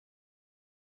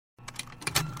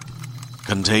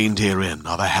Contained herein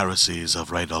are the heresies of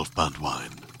Radolf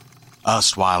Bernthal,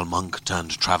 erstwhile monk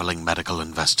turned traveling medical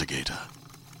investigator.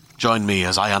 Join me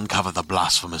as I uncover the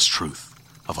blasphemous truth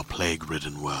of a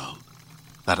plague-ridden world,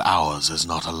 that ours is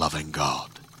not a loving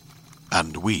God,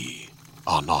 and we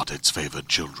are not its favored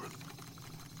children.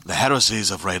 The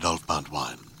heresies of Radolf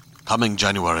Bernthal, coming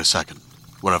January 2nd,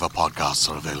 wherever podcasts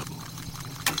are available.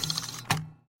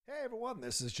 Hey everyone,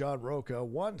 this is John Roca,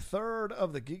 1/3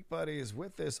 of the Geek Buddies,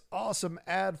 with this awesome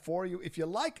ad for you. If you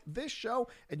like this show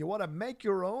and you want to make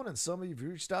your own, and some of you have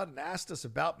reached out and asked us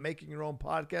about making your own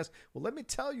podcast, well, let me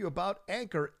tell you about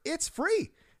Anchor. It's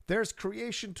free. There's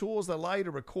creation tools that allow you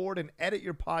to record and edit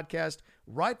your podcast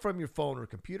right from your phone or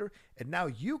computer. And now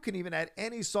you can even add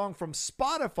any song from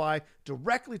Spotify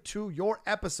directly to your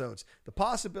episodes. The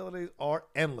possibilities are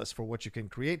endless for what you can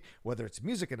create, whether it's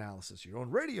music analysis, your own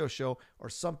radio show, or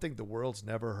something the world's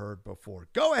never heard before.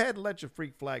 Go ahead and let your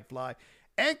freak flag fly.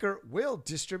 Anchor will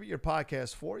distribute your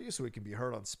podcast for you so it can be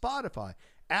heard on Spotify,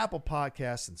 Apple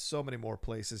Podcasts, and so many more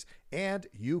places. And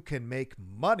you can make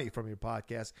money from your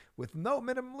podcast with no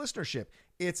minimum listenership.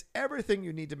 It's everything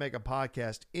you need to make a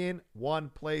podcast in one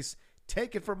place.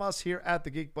 Take it from us here at the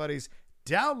Geek Buddies.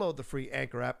 Download the free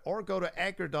Anchor app or go to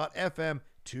anchor.fm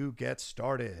to get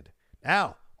started.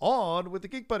 Now, on with the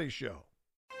Geek Buddies show.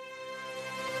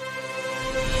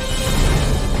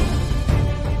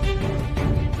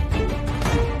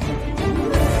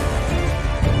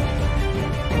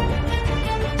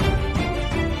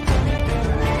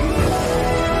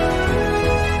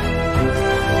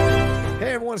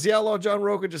 It's the Outlaw John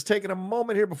Roca, just taking a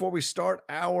moment here before we start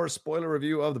our spoiler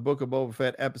review of the Book of Boba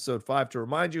Fett episode 5 to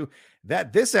remind you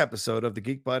that this episode of the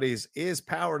Geek Buddies is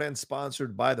powered and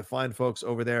sponsored by the fine folks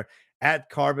over there at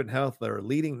Carbon Health. They're a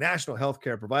leading national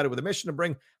healthcare provider with a mission to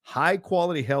bring high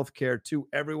quality healthcare to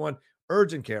everyone.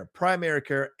 Urgent care, primary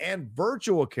care, and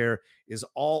virtual care is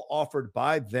all offered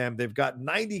by them. They've got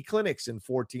 90 clinics in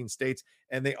 14 states,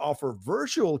 and they offer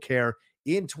virtual care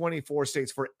in 24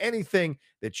 states for anything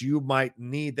that you might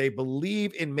need. They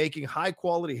believe in making high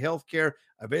quality healthcare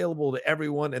available to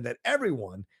everyone, and that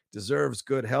everyone deserves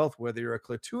good health, whether you're a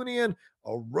Clatoonian,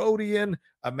 a Rhodian,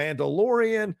 a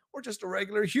Mandalorian, or just a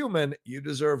regular human. You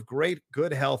deserve great,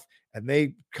 good health, and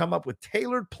they come up with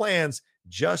tailored plans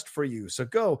just for you. So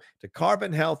go to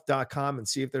carbonhealth.com and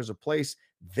see if there's a place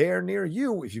there near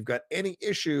you if you've got any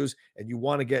issues and you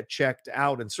want to get checked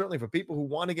out. And certainly for people who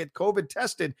want to get COVID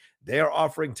tested, they are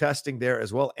offering testing there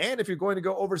as well. And if you're going to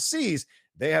go overseas,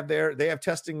 they have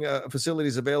testing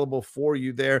facilities available for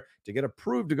you there to get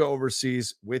approved to go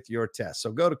overseas with your test.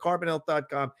 So go to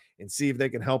carbonhealth.com and see if they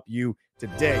can help you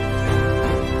today.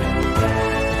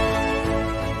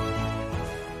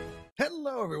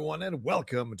 Hello, everyone, and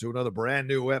welcome to another brand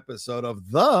new episode of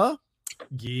the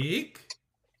Geek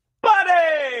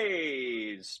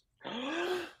Buddies.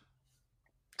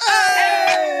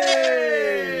 Hey!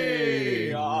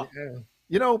 Yeah.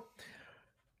 You know,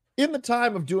 in the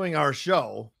time of doing our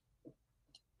show,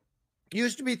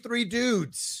 used to be 3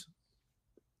 dudes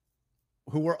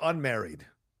who were unmarried.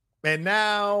 And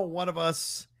now one of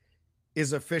us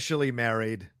is officially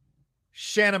married.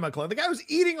 Shannon McClellan. The guy was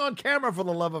eating on camera, for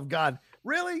the love of God.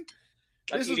 Really?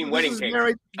 I'm eating wedding cake.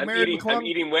 I'm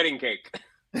eating wedding cake.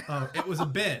 Oh, it was a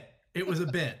bit.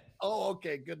 Oh,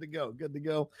 okay. Good to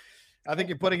go. I think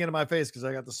you're putting it in my face because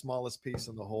I got the smallest piece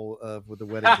in the whole with the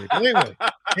wedding cake. Anyway.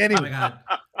 Oh my God.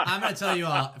 I'm going to tell you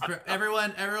all, for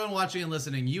everyone watching and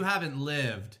listening, you haven't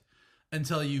lived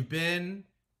until you've been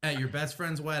at your best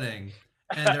friend's wedding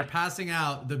and they're passing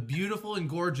out the beautiful and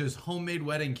gorgeous homemade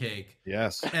wedding cake.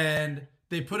 Yes. And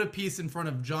they put a piece in front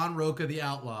of John Roca, the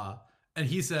Outlaw, and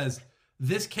he says,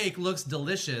 "This cake looks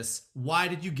delicious. Why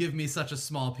did you give me such a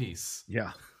small piece?"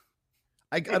 Yeah.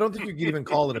 I don't think you could even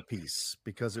call it a piece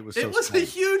because it was so small. A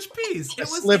huge piece. It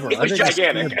was sliver. It was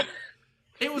gigantic.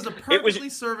 It was a perfectly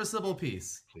serviceable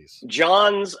piece.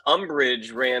 John's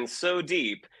umbrage ran so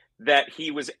deep that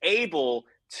he was able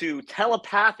to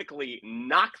telepathically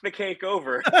knock the cake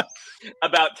over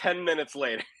about 10 minutes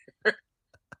later.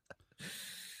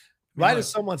 Right as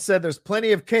someone said, there's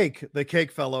plenty of cake. The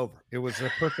cake fell over. It was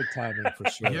a perfect timing for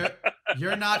sure.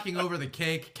 You're knocking over the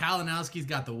cake. Kalinowski's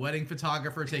got the wedding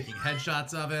photographer taking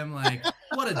headshots of him. Like,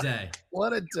 what a day.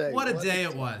 What a day. What a day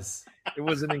it was. It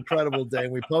was an incredible day.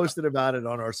 And we posted about it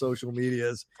on our social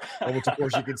medias, which of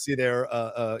course you can see there.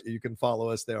 You can follow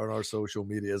us there on our social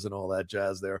medias and all that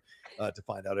jazz there to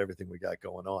find out everything we got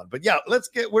going on. But yeah,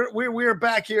 we're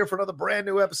back here for another brand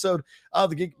new episode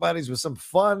of the Geek Buddies with some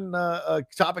fun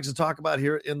topics to talk about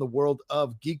here in the world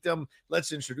of geekdom.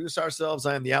 Let's introduce ourselves.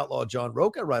 I am the Outlaw John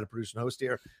Roca, writer, producer, and host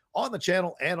here on the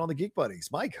channel and on the Geek Buddies.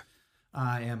 Mike.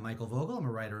 I am Michael Vogel. I'm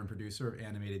a writer and producer of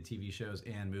animated TV shows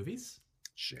and movies.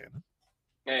 Shannon.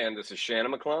 And this is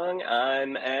Shannon McClung.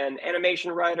 I'm an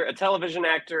animation writer, a television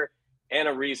actor, and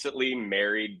a recently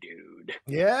married dude.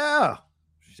 Yeah.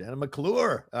 Shannon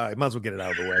McClure. All right, might as well get it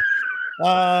out of the way.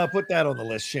 Put that on the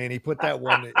list, Shaney. Put that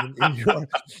one in your.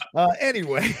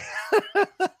 Anyway,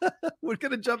 we're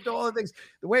gonna jump to all the things.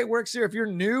 The way it works here, if you're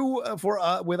new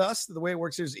with us, the way it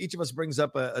works here is each of us brings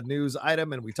up a news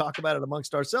item and we talk about it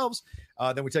amongst ourselves.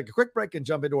 Then we take a quick break and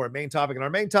jump into our main topic. And our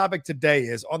main topic today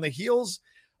is on the heels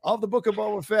of the Book of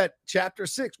Boba Fett, Chapter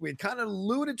 6. We had kind of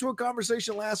alluded to a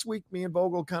conversation last week, me and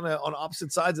Vogel, kind of on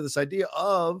opposite sides of this idea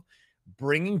of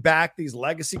bringing back these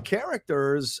legacy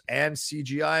characters and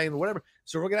CGI and whatever.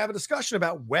 So we're going to have a discussion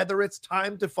about whether it's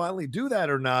time to finally do that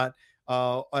or not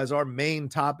as our main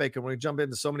topic. And we're going to jump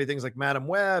into so many things like Madam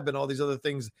Web and all these other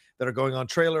things that are going on,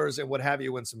 trailers and what have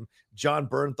you, and some John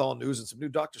Bernthal news and some new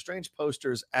Doctor Strange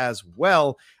posters as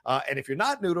well. And if you're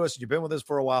not new to us, you've been with us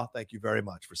for a while, thank you very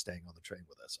much for staying on the train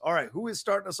with us. All right, who is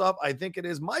starting us off? I think it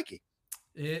is Mikey.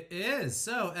 It is.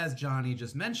 So, as Johnny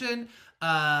just mentioned,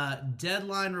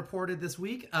 Deadline reported this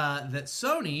week that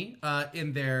Sony,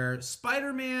 in their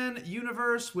Spider-Man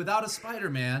universe without a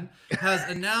Spider-Man, has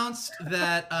announced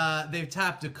that they've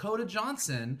tapped Dakota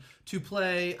Johnson to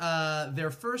play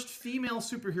their first female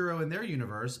superhero in their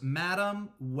universe, Madam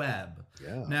Web.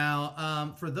 Yeah.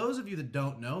 Now, for those of you that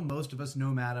don't know, most of us know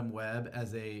Madam Web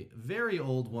as a very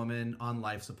old woman on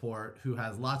life support who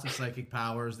has lots of psychic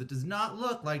powers that does not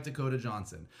look like Dakota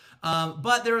Johnson.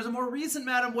 But there is a more recent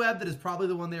Madam Web that is probably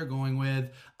the one they're going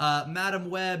with. Madam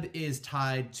Web is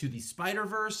tied to the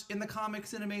Spider-Verse in the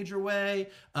comics in a major way.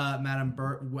 Madam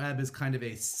Web is kind of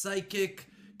a psychic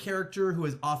character who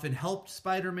has often helped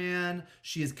Spider-Man.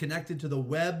 She is connected to the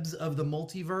webs of the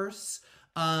multiverse.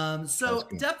 So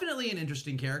definitely an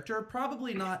interesting character.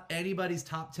 Probably not anybody's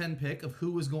top 10 pick of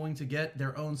who was going to get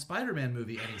their own Spider-Man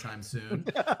movie anytime soon.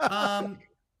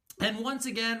 And once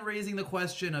again, raising the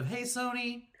question of, hey,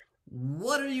 Sony,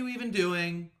 what are you even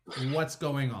doing? What's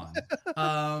going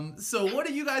on? So what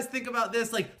do you guys think about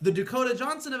this? Like the Dakota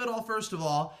Johnson of it all, first of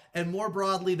all, and more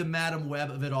broadly, the Madam Web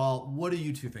of it all. What do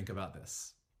you two think about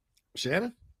this?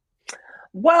 Shannon?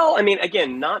 Well, I mean,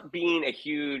 again, not being a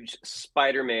huge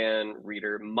Spider-Man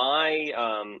reader, my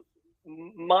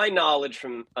knowledge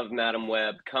of Madam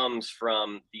Web comes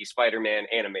from the Spider-Man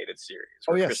animated series,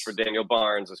 where Christopher Daniel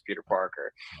Barnes was Peter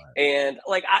Parker. Right. And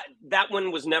like that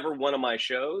one was never one of my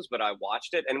shows, but I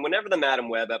watched it. And whenever the Madam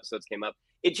Web episodes came up,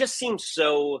 it just seemed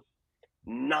so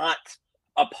not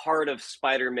a part of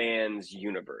Spider-Man's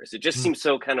universe. It just seemed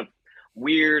so kind of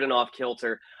weird and off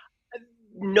kilter.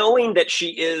 Knowing that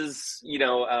she is, you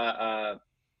know,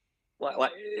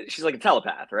 she's like a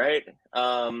telepath, right?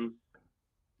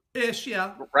 Ish,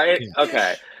 yeah. Right?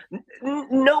 Okay.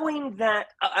 Knowing that,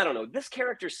 I don't know, this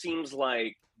character seems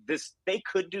like they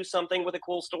could do something with a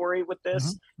cool story with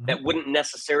this that wouldn't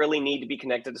necessarily need to be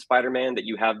connected to Spider-Man, that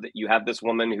you have this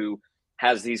woman who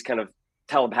has these kind of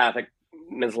telepathic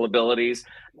mental abilities.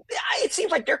 It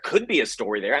seems like there could be a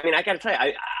story there. I mean, I gotta tell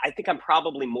you, I think I'm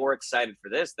probably more excited for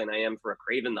this than I am for a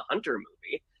Kraven the Hunter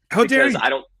movie. How dare you?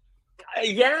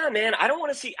 Yeah, man, I don't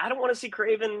want to see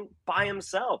Kraven by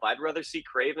himself. I'd rather see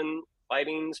Kraven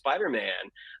fighting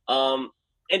Spider-Man. And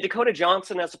Dakota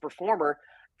Johnson as a performer,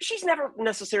 she's never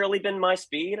necessarily been my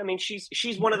speed. I mean,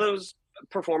 she's one of those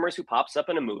performers who pops up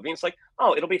in a movie and it's like,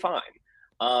 oh, it'll be fine.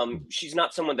 She's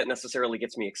not someone that necessarily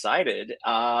gets me excited.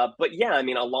 But yeah, I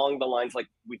mean, along the lines like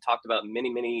we talked about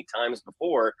many, many times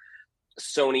before,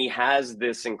 Sony has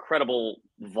this incredible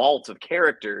vault of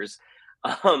characters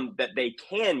that they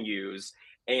can use,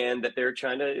 and that they're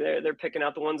picking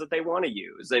out the ones that they want to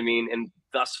use. I mean, and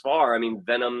thus far, I mean,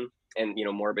 Venom and, you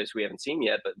know, Morbius we haven't seen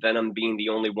yet, but Venom being the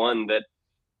only one that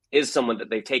is someone that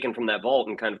they've taken from that vault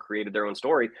and kind of created their own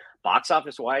story. Box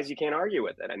office wise, you can't argue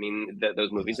with it. I mean,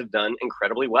 those movies have done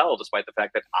incredibly well, despite the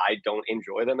fact that I don't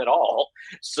enjoy them at all.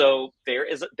 So there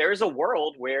is a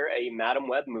world where a Madam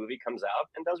Web movie comes out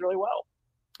and does really well.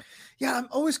 Yeah, I'm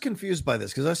always confused by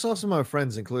this because I saw some of my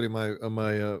friends, including my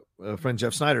friend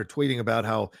Jeff Snyder, tweeting about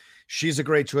how she's a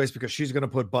great choice because she's going to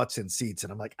put butts in seats.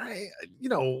 And I'm like,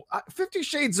 50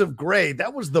 Shades of Grey,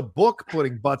 that was the book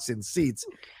putting butts in seats.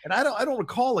 And I don't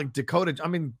recall like Dakota. I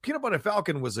mean, Peanut Butter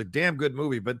Falcon was a damn good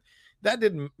movie, but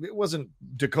it wasn't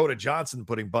Dakota Johnson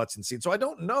putting butts in seats. So I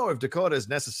don't know if Dakota is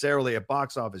necessarily a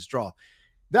box office draw.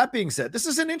 That being said, this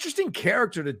is an interesting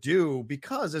character to do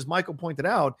because, as Michael pointed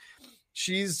out,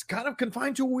 she's kind of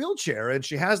confined to a wheelchair and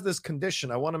she has this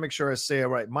condition. I want to make sure I say it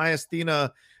right.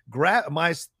 Myasthenia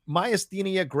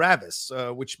gravis,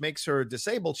 which makes her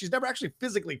disabled. She's never actually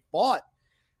physically fought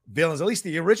villains. At least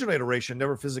the original iteration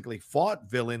never physically fought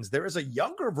villains. There is a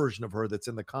younger version of her that's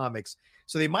in the comics.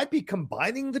 So they might be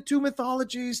combining the two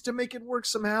mythologies to make it work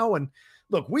somehow. And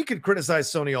look, we could criticize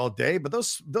Sony all day, but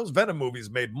those Venom movies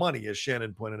made money, as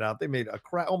Shannon pointed out. They made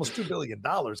almost $2 billion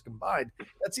combined.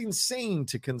 That's insane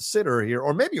to consider here,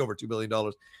 or maybe over $2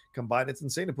 billion combined. It's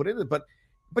insane to put in it, but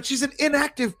she's an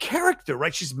inactive character,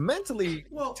 right? She's mentally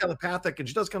telepathic and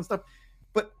she does kind of stuff,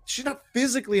 but she's not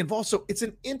physically involved. So it's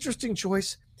an interesting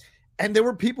choice. And there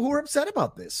were people who were upset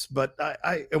about this, but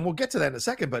and we'll get to that in a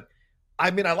second. But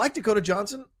I mean, I like Dakota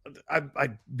Johnson.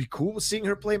 I'd be cool with seeing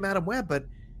her play Madam Web, but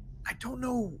I don't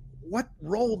know what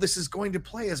role this is going to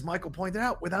play, as Michael pointed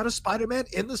out, without a Spider-Man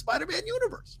in the Spider-Man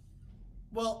universe.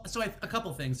 Well, so a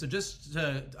couple things. So just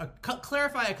to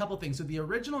clarify a couple things. So the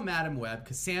original Madam Web,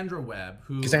 Cassandra Webb,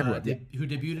 who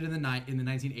debuted in the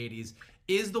 1980s,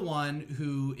 is the one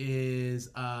who is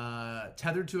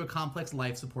tethered to a complex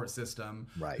life support system,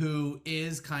 right, who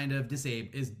is kind of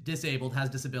disabled, has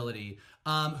disability,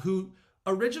 who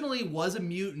originally was a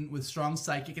mutant with strong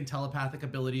psychic and telepathic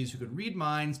abilities, who could read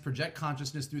minds, project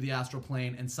consciousness through the astral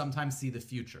plane, and sometimes see the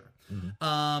future.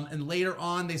 Mm-hmm. And later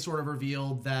on, they sort of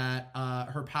revealed that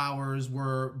her powers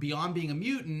were, beyond being a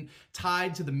mutant,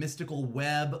 tied to the mystical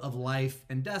web of life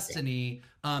and destiny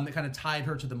that kind of tied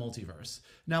her to the multiverse.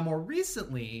 Now, more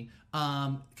recently,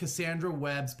 Cassandra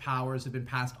Webb's powers have been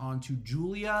passed on to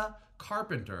Julia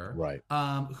Carpenter, right,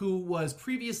 who was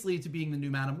previously to being the new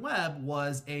Madam Web,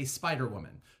 was a Spider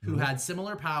Woman who had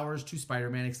similar powers to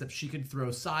Spider-Man, except she could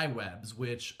throw psi webs,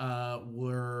 which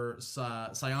were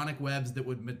psionic webs that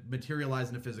would materialize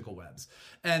into physical webs.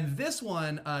 And this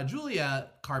one,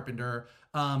 Julia Carpenter,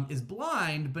 is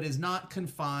blind, but is not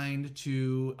confined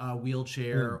to a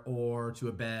wheelchair or to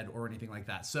a bed or anything like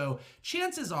that. So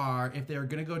chances are, if they're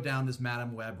going to go down this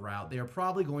Madam Web route, they are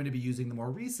probably going to be using the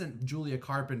more recent Julia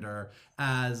Carpenter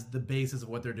as the basis of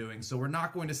what they're doing. So we're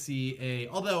not going to see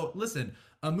although, listen,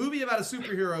 a movie about a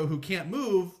superhero who can't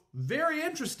move, very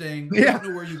interesting. You don't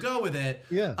know where you go with it.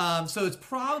 So it's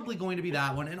probably going to be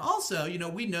that one. And also,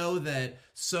 we know that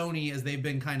Sony, as they've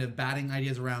been kind of batting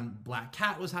ideas around, Black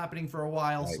Cat was happening for a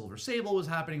while, right, Silver Sable was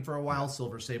happening for a while,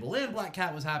 Silver Sable and Black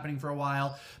Cat was happening for a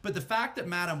while. But the fact that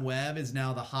Madam Web is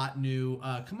now the hot new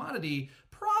commodity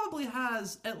probably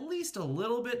has at least a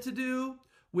little bit to do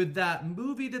with that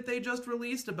movie that they just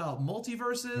released about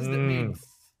multiverses that made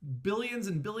billions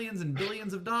and billions and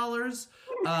billions of dollars.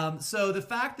 So the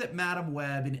fact that Madam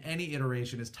Web in any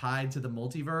iteration is tied to the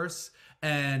multiverse,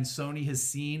 and Sony has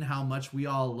seen how much we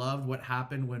all loved what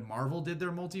happened when Marvel did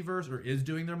their multiverse, or is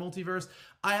doing their multiverse,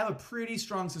 I have a pretty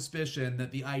strong suspicion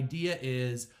that the idea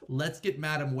is, let's get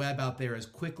Madam Web out there as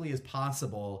quickly as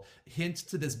possible, hint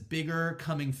to this bigger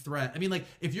coming threat. I mean, like,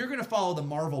 if you're going to follow the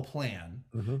Marvel plan,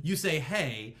 you say,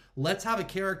 hey, let's have a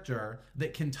character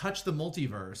that can touch the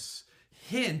multiverse,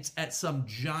 hint at some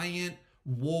giant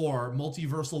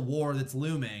multiversal war that's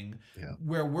looming,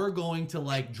 where we're going to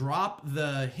like drop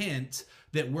the hint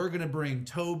that we're going to bring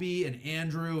Toby and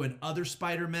Andrew and other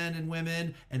Spider-Men and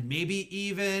women, and maybe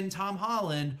even Tom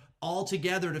Holland, all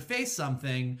together to face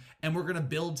something, and we're going to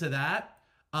build to that.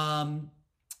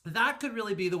 That could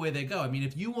really be the way they go. I mean,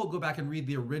 if you will go back and read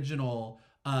the original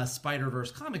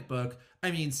Spider-Verse comic book, I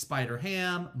mean,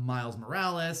 Spider-Ham, Miles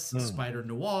Morales,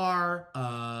 Spider-Noir,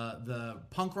 the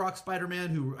punk rock Spider-Man,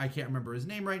 who I can't remember his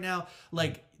name right now.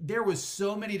 Like, there was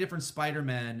so many different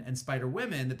Spider-Men and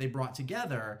Spider-Women that they brought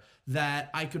together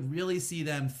that I could really see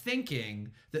them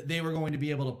thinking that they were going to be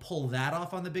able to pull that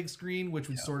off on the big screen, which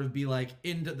would sort of be like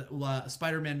into the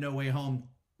Spider-Man No Way Home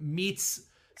meets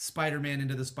Spider-Man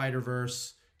Into the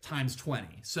Spider-Verse times 20.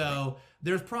 So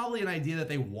there's probably an idea that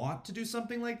they want to do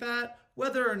something like that.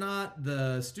 Whether or not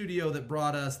the studio that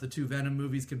brought us the two Venom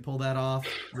movies can pull that off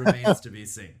remains to be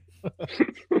seen.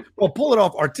 Well, pull it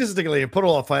off artistically and pull it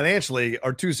off financially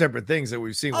are two separate things that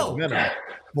we've seen with Venom.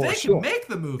 They can make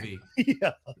the movie.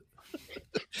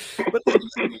 But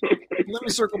let me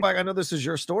circle back. I know this is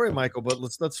your story, Michael, but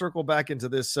let's circle back into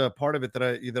this part of it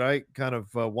that I kind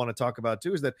of want to talk about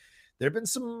too, is that there have been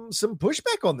some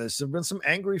pushback on this. There have been some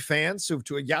angry fans who,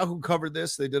 to Yahoo covered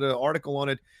this. They did an article on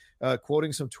it,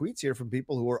 quoting some tweets here from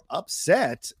people who are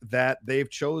upset that they've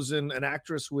chosen an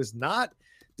actress who is not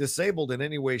disabled in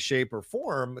any way, shape, or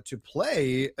form to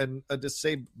play a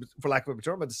disabled, for lack of a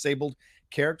term, a disabled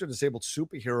character, disabled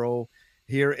superhero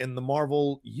here in the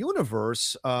Marvel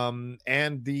universe.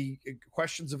 And the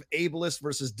questions of ableist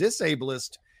versus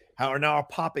disableist are now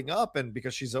popping up. And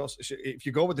because if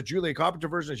you go with the Julia Carpenter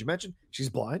version, as you mentioned, she's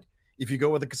blind. If you go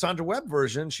with the Cassandra Webb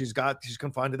version, she's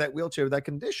confined to that wheelchair with that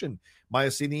condition,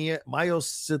 myasthenia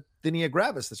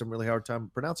gravis. That's a really hard time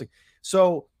pronouncing.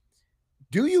 So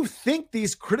Do you think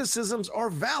these criticisms are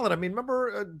valid? I mean,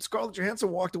 remember Scarlett Johansson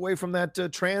walked away from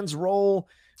that trans role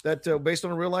that based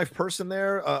on a real life person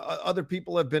there. Other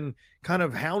people have been kind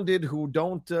of hounded who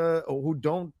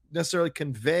don't necessarily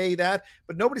convey that,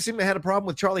 but nobody seemed to have had a problem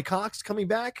with Charlie Cox coming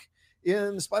back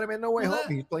in Spider-Man No Way Home.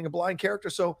 He's playing a blind character.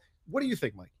 So what do you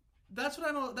think, Mike? That's what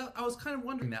I was kind of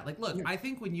wondering that. Like, look, I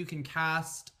think when you can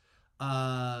cast,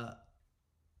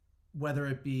 whether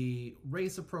it be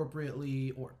race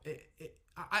appropriately or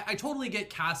I totally get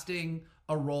casting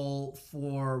a role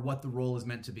for what the role is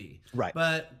meant to be. Right.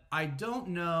 But I don't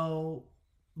know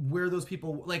where those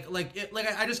people I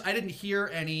didn't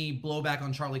hear any blowback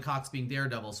on Charlie Cox being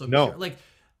Daredevil. So no.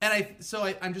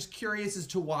 I'm just curious as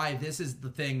to why this is the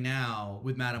thing now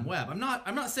with Madam Web. I'm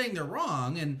not saying they're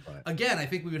wrong. And again, I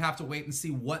think we would have to wait and see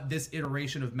what this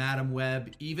iteration of Madam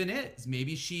Web even is.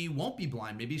 Maybe she won't be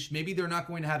blind. Maybe they're not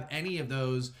going to have any of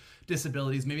those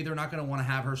disabilities. Maybe they're not going to want to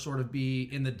have her sort of be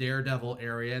in the Daredevil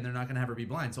area, and they're not going to have her be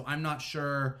blind. So I'm not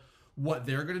sure what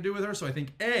they're going to do with her. So I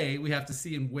think we have to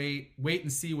see and wait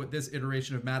and see what this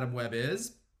iteration of Madam Web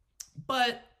is.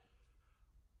 But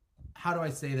how do I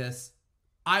say this?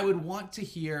 I would want to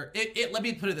hear it. Let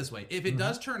me put it this way. If it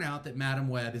does turn out that Madam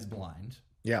Web is blind,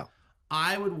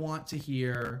 I would want to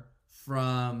hear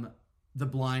from the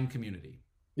blind community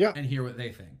and hear what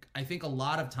they think. I think a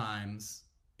lot of times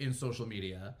in social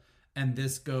media, and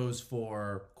this goes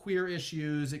for queer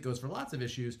issues, it goes for lots of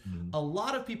issues, a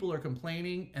lot of people are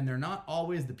complaining, and they're not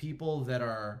always the people that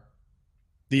are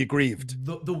the aggrieved,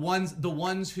 the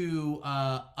ones who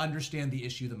understand the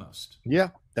issue the most. Yeah,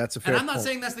 that's a fair And I'm not point.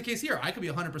 saying that's the case here. I could be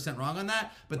 100% wrong on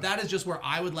that, but that is just where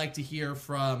I would like to hear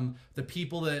from the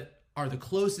people that are the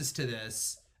closest to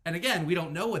this. And again, we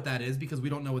don't know what that is because we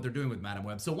don't know what they're doing with Madam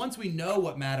Web. So once we know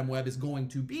what Madam Web is going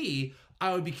to be,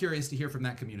 I would be curious to hear from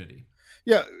that community.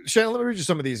 Yeah, Shannon, let me read you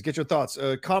some of these. Get your thoughts.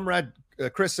 Comrade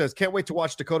Chris says, can't wait to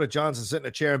watch Dakota Johnson sit in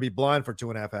a chair and be blind for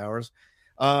 2.5 hours.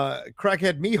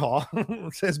 Crackhead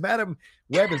Meehaw says, Madam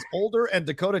Web is older and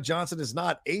Dakota Johnson is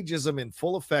not. Ageism in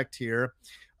full effect here.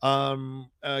 Here,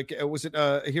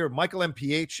 Michael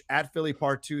MPH at Philly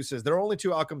Part 2 says, there are only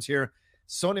two outcomes here.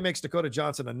 Sony makes Dakota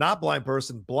Johnson a not blind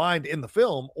person blind in the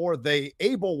film, or they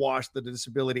able wash the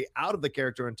disability out of the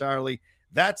character entirely.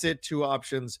 That's it. Two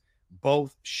options.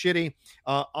 Both shitty.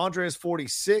 Andreas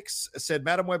 46 said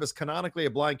Madam Web is canonically a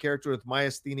blind character with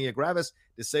myasthenia gravis.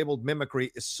 Disabled mimicry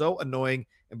is so annoying.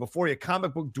 And before you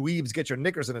comic book dweebs get your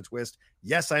knickers in a twist,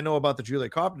 yes, I know about the Julia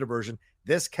Carpenter version.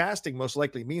 This casting most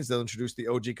likely means they'll introduce the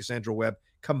OG Cassandra Webb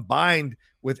combined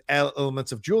with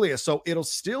elements of Julia. So it'll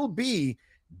still be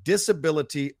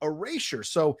disability erasure.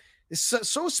 So it's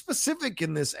so specific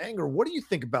in this anger. What do you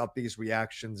think about these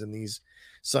reactions and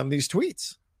some of these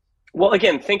tweets? Well,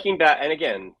 again, thinking back, and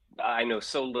again, I know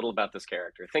so little about this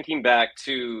character. Thinking back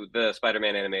to the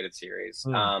Spider-Man animated series,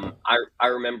 I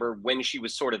remember when she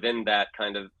was sort of in that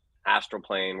kind of astral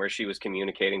plane where she was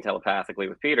communicating telepathically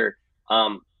with Peter.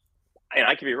 And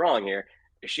I could be wrong here.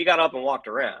 She got up and walked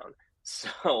around.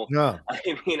 So,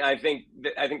 I mean, I think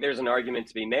there's an argument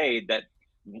to be made that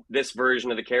this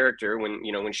version of the character,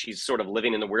 when she's sort of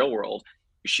living in the real world,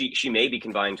 she may be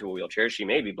confined to a wheelchair, she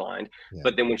may be blind,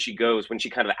 but then when she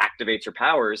kind of activates her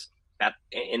powers, that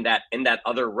in that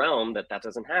other realm, that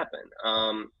doesn't happen.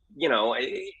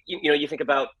 You think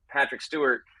about Patrick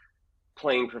Stewart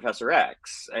playing Professor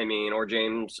X, or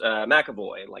James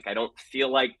McAvoy. Like, I don't feel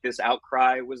like this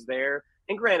outcry was there.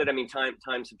 And granted,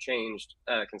 times have changed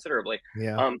considerably.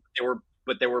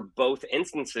 There were both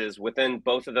instances within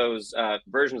both of those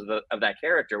versions of that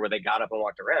character where they got up and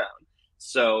walked around.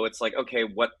 So it's like, okay,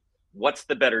 what's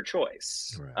the better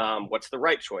choice? Right. What's the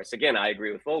right choice? Again, I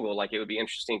agree with Vogel. Like, it would be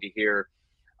interesting to hear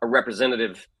a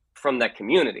representative from that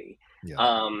community.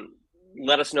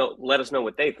 Let us know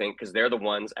what they think, because they're the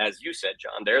ones, as you said,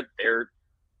 John, they're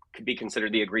could be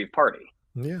considered the aggrieved party.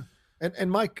 Yeah.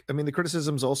 And Mike, the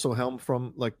criticisms also helm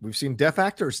from, like, we've seen deaf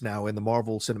actors now in the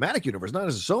Marvel Cinematic Universe, not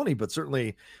as a Sony, but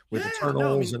certainly with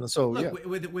Eternals.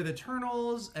 With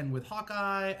Eternals and with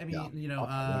Hawkeye,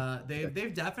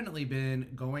 they've definitely been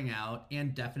going out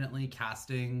and definitely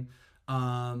casting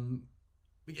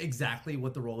exactly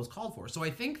what the role is called for. So I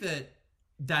think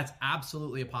that's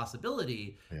absolutely a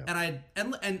possibility. Yeah.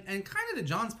 And kind of to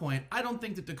John's point, I don't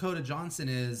think that Dakota Johnson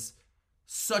is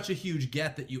such a huge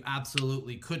get that you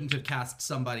absolutely couldn't have cast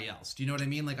somebody else. Do you know what I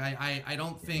mean? Like, I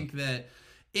don't think that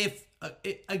if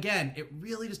it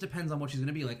really just depends on what she's going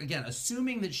to be. Like, again,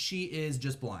 assuming that she is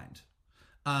just blind,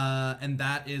 and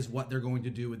that is what they're going to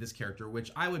do with this character,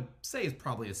 which I would say is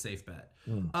probably a safe bet.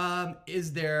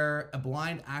 Is there a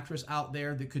blind actress out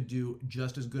there that could do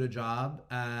just as good a job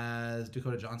as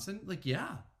Dakota Johnson? Like,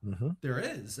 yeah, There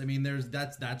is. I mean,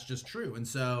 that's just true. And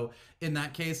so in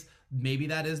that case, maybe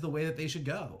that is the way that they should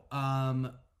go.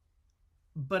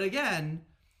 But again,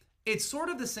 it's sort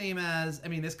of the same as, I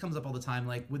mean, this comes up all the time,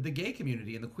 like with the gay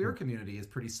community and the queer community is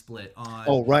pretty split on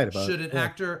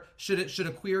should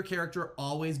a queer character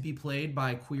always be played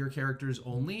by queer characters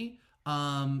only?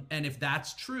 And if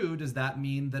that's true, does that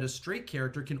mean that a straight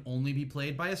character can only be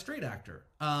played by a straight actor?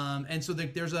 And so the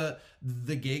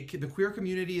queer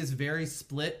community is very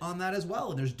split on that as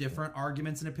well. And there's different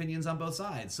arguments and opinions on both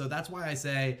sides. So that's why I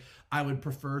say I would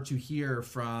prefer to hear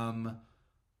from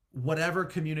whatever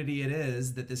community it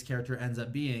is that this character ends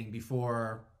up being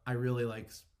before I really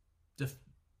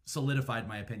solidified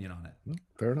my opinion on it.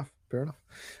 Fair enough.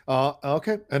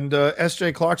 Okay. And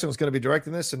S.J. Clarkson was going to be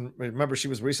directing this. And remember, she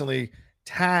was recently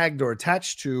tagged or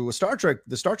attached to the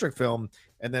Star Trek film,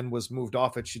 and then was moved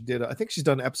off it. I think she's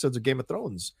done episodes of Game of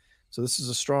Thrones. So this is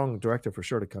a strong director for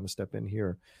sure to kind of step in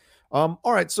here. All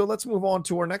right. So let's move on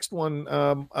to our next one.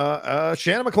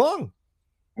 Shannon McClung.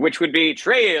 Which would be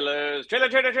trailers. Trailers.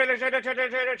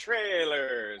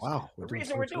 Wow. The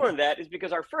reason we're doing that is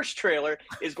because our first trailer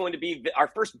is going to be our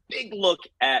first big look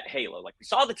at Halo. Like, we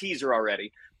saw the teaser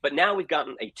already, but now we've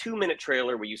gotten a 2-minute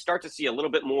trailer where you start to see a little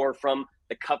bit more from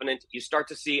the Covenant. You start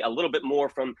to see a little bit more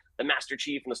from the Master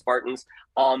Chief and the Spartans.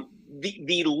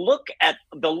 The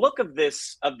look of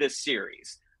this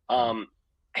series.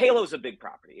 Halo's a big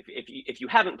property. If you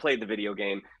haven't played the video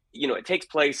game, it takes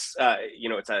place,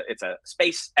 it's a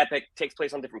space epic, takes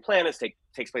place on different planets,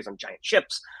 takes place on giant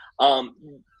ships.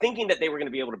 Thinking that they were going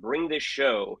to be able to bring this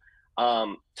show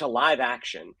to live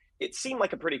action, it seemed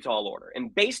like a pretty tall order.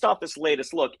 And based off this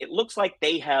latest look, it looks like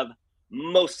they have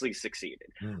mostly succeeded.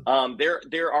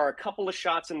 There are a couple of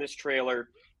shots in this trailer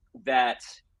that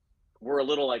were a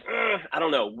little like, I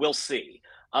don't know, we'll see.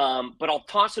 But I'll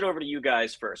toss it over to you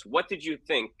guys first. What did you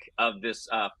think of this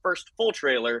first full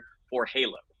trailer for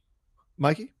Halo?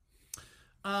 Mikey?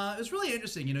 It was really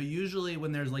interesting. Usually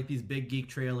when there's like these big geek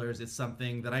trailers, it's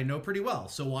something that I know pretty well.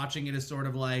 So watching it is sort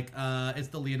of like, it's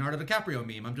the Leonardo DiCaprio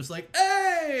meme. I'm just like,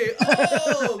 hey,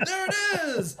 oh, there it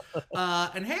is.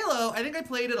 And Halo, I think I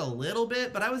played it a little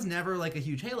bit, but I was never like a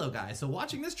huge Halo guy. So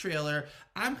watching this trailer,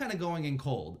 I'm kind of going in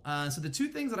cold. So the two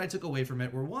things that I took away from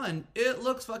it were, one, it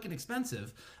looks fucking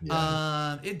expensive.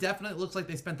 Yeah. It definitely looks like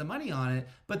they spent the money on it.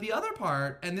 But the other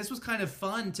part, and this was kind of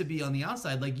fun to be on the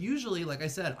outside, like usually, like I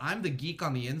said, I'm the geek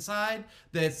on the inside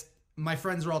that's my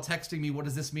friends are all texting me, what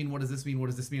does this mean? What does this mean? What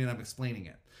does this mean? And I'm explaining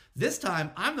it. This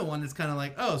time I'm the one that's kind of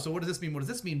like, oh, so what does this mean? What does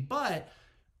this mean? But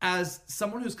as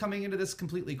someone who's coming into this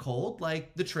completely cold,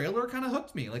 like the trailer kind of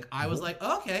hooked me. Like I was like,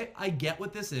 okay, I get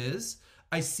what this is.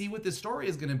 I see what this story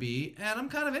is going to be, and I'm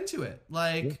kind of into it.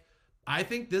 Like, I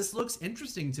think this looks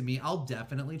interesting to me. I'll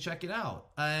definitely check it out.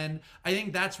 And I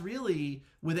think that's really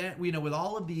with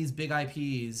all of these big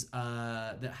IPs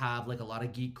that have like a lot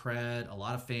of geek cred, a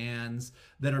lot of fans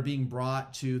that are being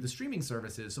brought to the streaming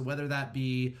services. So whether that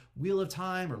be Wheel of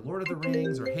Time or Lord of the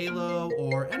Rings or Halo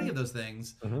or any of those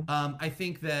things, I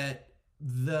think that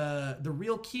the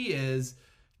real key is,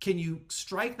 can you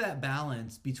strike that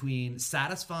balance between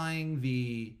satisfying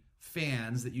the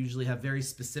fans that usually have very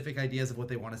specific ideas of what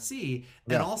they want to see,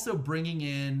 and also bringing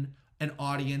in an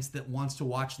audience that wants to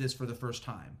watch this for the first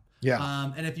time.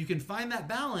 And if you can find that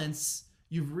balance,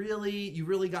 you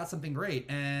really got something great.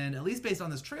 And at least based on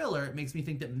this trailer, it makes me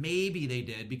think that maybe they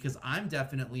did, because I'm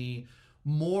definitely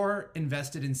more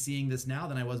invested in seeing this now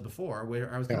than I was before,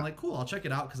 where I was kind of like, cool, I'll check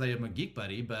it out because I am a geek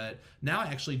buddy, but now I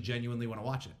actually genuinely want to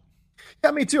watch it.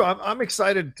 Yeah, me too. I'm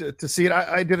excited to see it.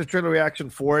 I did a trailer reaction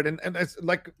for it, and it's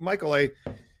like Michael,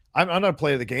 I'm not a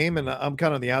player of the game, and I'm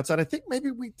kind of on the outside. I think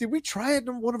maybe we try it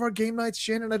on one of our game nights,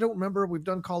 Shannon. I don't remember. We've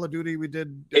done Call of Duty. We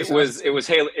did. It was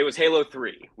Halo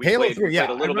 3. We played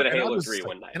a little bit of Halo 3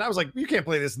 one night, and I was like, you can't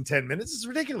play this in 10 minutes. It's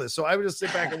ridiculous. So I would just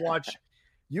sit back and watch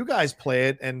you guys play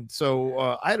it, and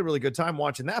so I had a really good time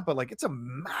watching that. But like, it's a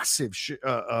massive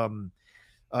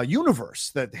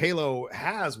universe that Halo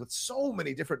has with so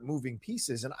many different moving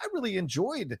pieces, and I really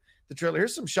enjoyed the trailer.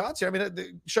 Here's some shots here. I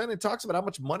mean, Shannon talks about how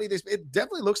much money it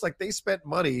definitely looks like they spent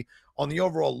money on the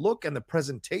overall look and the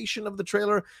presentation of the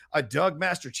trailer. I dug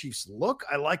Master Chief's look.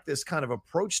 I like this kind of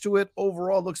approach to it.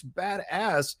 Overall, looks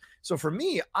badass. So for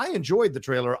me, I enjoyed the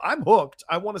trailer. I'm hooked.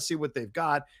 I want to see what they've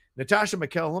got. Natasha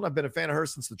McElhone, I've been a fan of her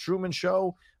since the Truman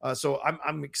Show. So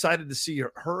I'm excited to see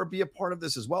her be a part of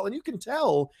this as well. And you can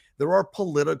tell there are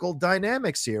political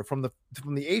dynamics here from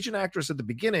the Asian actress at the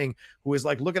beginning, who is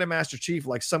like looking at Master Chief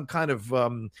like some kind of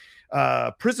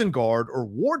prison guard or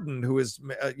warden who is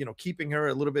keeping her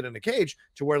a little bit in a cage,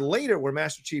 to where later, where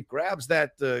Master Chief grabs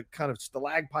that kind of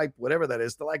stalagpipe, whatever that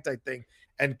is, stalactite thing,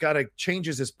 and kind of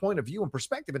changes his point of view and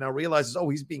perspective, and now realizes, oh,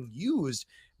 he's being used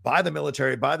by the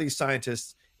military, by these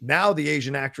scientists. Now the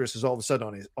Asian actress is all of a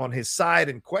sudden on his side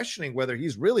and questioning whether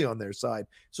he's really on their side.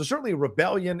 So certainly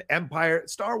rebellion, empire,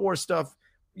 Star Wars stuff,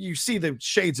 you see the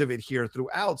shades of it here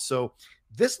throughout. So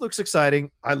this looks exciting.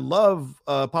 I love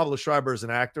Pablo Schreiber as an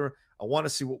actor. I want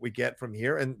to see what we get from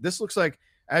here. And this looks like,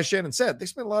 as Shannon said, they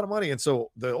spent a lot of money. And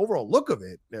so the overall look of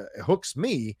it hooks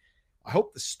me. I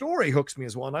hope the story hooks me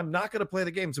as well. And I'm not going to play the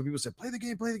game. So people say, play the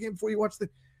game before you watch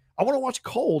I want to watch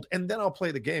cold, and then I'll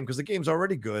play the game, because the game's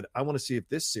already good. I want to see if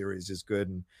this series is good,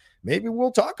 and maybe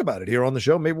we'll talk about it here on the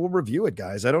show. Maybe we'll review it,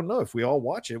 guys. I don't know. If we all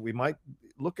watch it, we might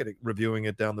look at it, reviewing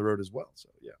it down the road as well. So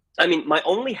yeah. I mean, my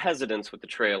only hesitance with the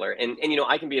trailer, and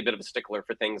I can be a bit of a stickler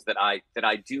for things that I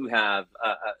do have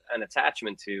an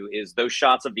attachment to, is those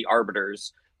shots of the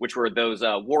Arbiters, which were those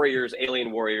warriors,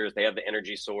 alien warriors. They have the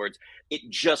energy swords. It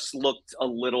just looked a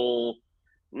little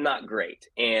not great,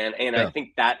 and yeah. I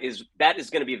think that is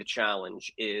going to be the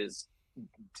challenge. Is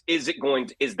that going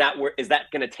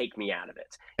to take me out of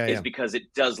it? Because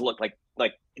it does look like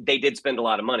they did spend a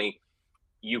lot of money.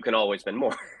 You can always spend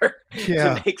more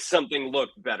to make something look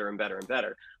better and better and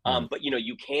better. But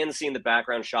you can see in the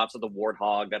background shots of the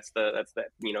Warthog. That's the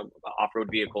off-road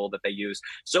vehicle that they use.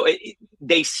 So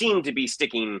they seem to be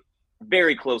sticking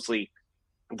very closely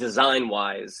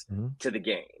design-wise to the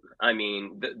game. I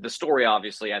mean, the story,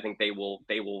 obviously, I think they will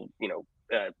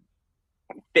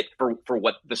fit for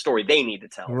what the story they need to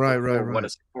tell.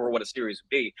 For what a series would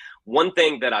be. One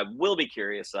thing that I will be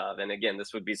curious of, and again,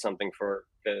 this would be something for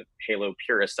the Halo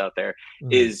purists out there,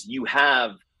 is you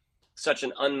have such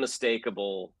an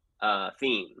unmistakable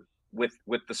theme with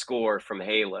the score from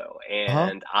Halo,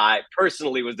 and I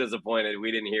personally was disappointed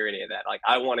we didn't hear any of that. Like,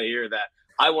 I want to hear that.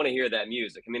 I want to hear that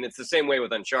music. I mean, it's the same way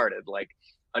with Uncharted. Like,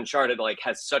 Uncharted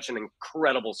has such an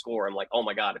incredible score. I'm like, oh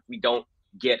my God, if we don't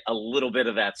get a little bit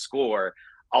of that score,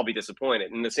 I'll be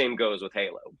disappointed. And the same goes with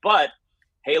Halo. But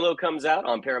Halo comes out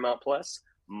on Paramount Plus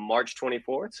March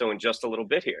 24th, so in just a little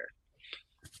bit here.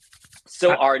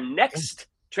 So our next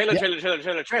trailer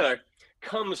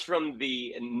comes from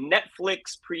the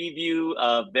Netflix preview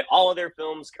of all of their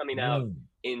films coming out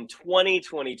in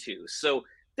 2022. So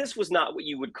this was not what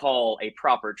you would call a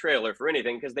proper trailer for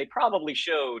anything, because they probably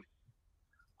showed,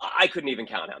 I couldn't even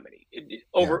count how many,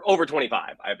 over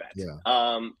 25, I bet. Yeah.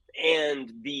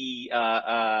 And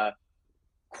the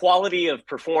quality of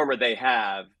performer they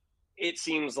have, it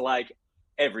seems like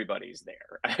everybody's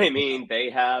there. I mean,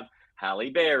 they have Halle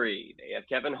Berry, they have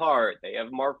Kevin Hart, they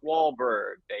have Mark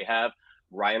Wahlberg, they have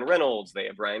Ryan Reynolds, they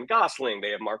have Ryan Gosling, they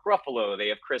have Mark Ruffalo, they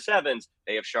have Chris Evans,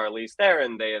 they have Charlize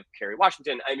Theron, they have Kerry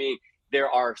Washington. I mean, there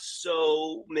are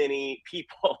so many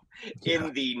people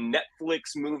in the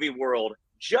Netflix movie world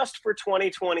just for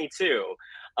 2022.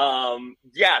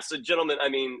 So gentlemen, I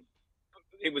mean,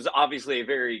 it was obviously a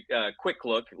very quick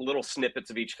look, little snippets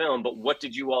of each film, but what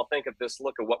did you all think of this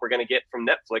look of what we're going to get from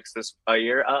Netflix this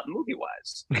year,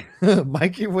 movie-wise?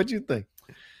 Mikey, what'd you think?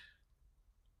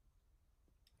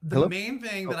 The main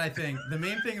thing that I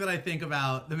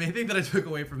took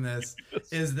away from this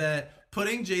is that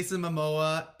putting Jason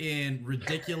Momoa in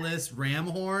ridiculous ram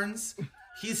horns,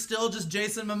 he's still just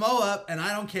Jason Momoa, and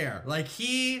I don't care. Like,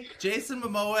 Jason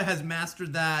Momoa has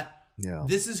mastered that. Yeah.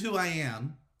 This is who I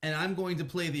am, and I'm going to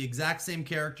play the exact same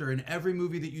character in every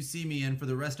movie that you see me in for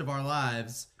the rest of our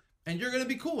lives, and you're going to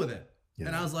be cool with it. Yeah.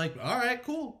 And I was like, all right,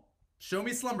 cool. Show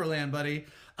me Slumberland, buddy.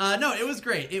 No, it was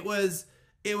great. It was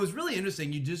really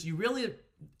interesting.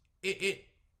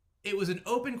 It was an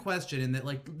open question in that,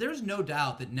 like, there's no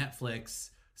doubt that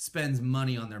Netflix spends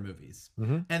money on their movies.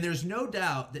 And there's no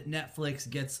doubt that Netflix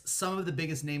gets some of the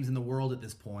biggest names in the world at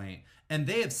this point, and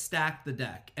they have stacked the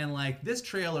deck. And like, this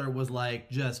trailer was like,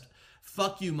 just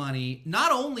fuck you money,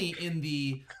 not only in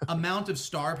the amount of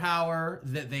star power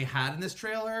that they had in this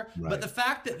trailer, but the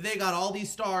fact that they got all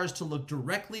these stars to look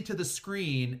directly to the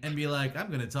screen and be like, I'm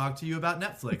going to talk to you about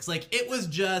Netflix. Like, it was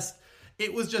just,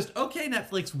 okay,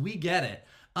 Netflix, we get it.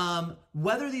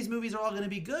 Whether these movies are all going to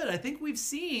be good, I think we've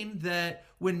seen that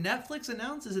when Netflix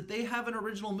announces that they have an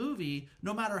original movie,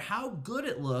 no matter how good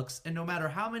it looks and no matter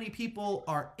how many people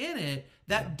are in it,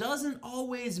 that doesn't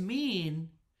always mean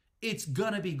it's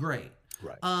going to be great.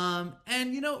 Right. And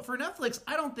for Netflix,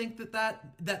 I don't think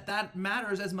that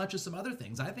matters as much as some other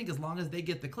things. I think as long as they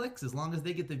get the clicks, as long as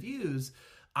they get the views,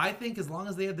 I think as long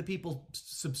as they have the people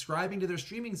subscribing to their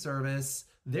streaming service,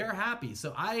 they're happy.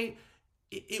 So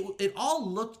it all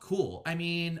looked cool. I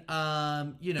mean,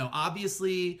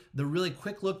 obviously the really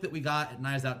quick look that we got at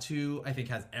Knives Out 2, I think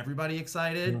has everybody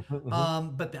excited.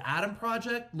 But the Adam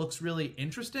Project looks really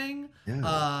interesting.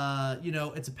 Yeah.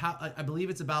 It's about, I believe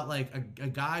it's about like a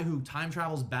guy who time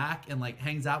travels back and like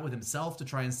hangs out with himself to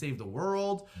try and save the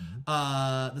world.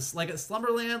 This like at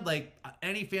Slumberland, like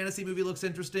any fantasy movie looks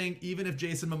interesting. Even if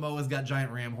Jason Momoa's got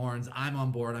giant ram horns, I'm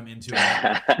on board. I'm into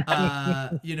it.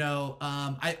 I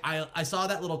saw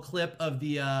that little clip of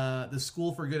the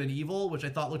School for Good and Evil, which I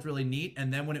thought looked really neat.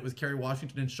 And then when it was Kerry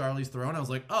Washington and Charlize Theron, I was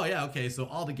like, oh yeah, okay, so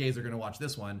all the gays are gonna watch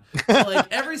this one. So like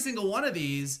every single one of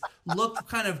these looked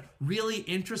kind of really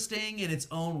interesting in its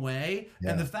own way.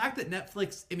 Yeah. And the fact that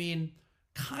Netflix, I mean,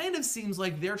 kind of seems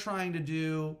like they're trying to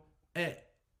do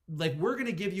like we're going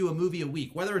to give you a movie a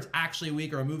week, whether it's actually a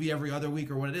week or a movie every other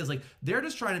week or what it is. Like they're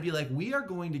just trying to be like, we are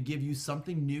going to give you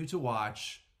something new to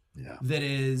watch that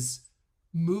is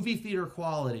movie theater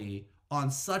quality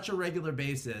on such a regular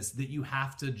basis that you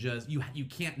have to just, you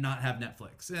can't not have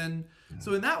Netflix. And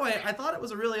so in that way, I thought it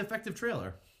was a really effective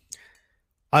trailer.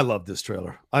 I love this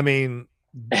trailer. I mean,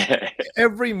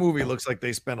 every movie looks like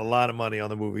they spent a lot of money on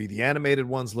the movie. The animated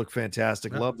ones look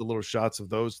fantastic. Love the little shots of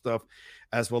those stuff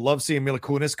as well. Love seeing Mila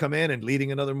Kunis come in and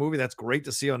leading another movie. That's great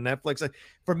to see on Netflix.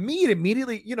 For me, it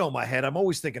immediately, my head, I'm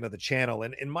always thinking of the channel.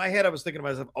 And in my head, I was thinking to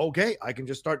myself, okay, I can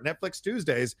just start Netflix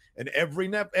Tuesdays. And every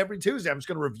Tuesday, I'm just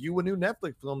going to review a new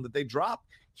Netflix film that they drop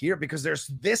here because there's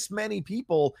this many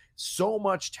people, so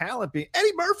much talent.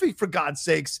 Eddie Murphy, for God's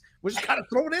sakes, was just kind of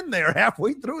thrown in there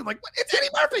halfway through. I'm like, what? It's Eddie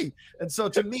Murphy. And so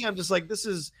to me, I'm just like, this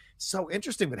is so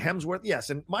interesting. But Hemsworth, yes.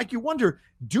 And Mike, you wonder,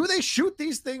 do they shoot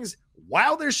these things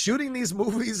while they're shooting these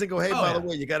movies and go, hey, by the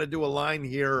way, you got to do a line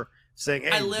here saying,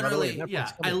 hey, I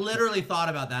literally thought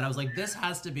about that. I was like, this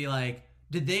has to be like,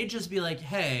 did they just be like,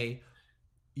 hey,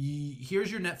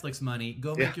 here's your Netflix money,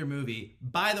 go make your movie,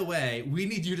 by the way, we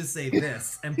need you to say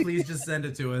this and please just send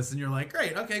it to us. And you're like,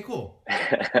 great, okay, cool. You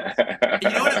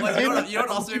know what it was? You know what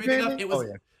also made me think of? It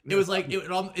was like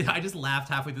I just laughed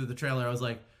halfway through the trailer. I was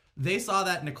like, they saw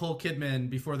that Nicole Kidman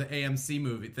before the AMC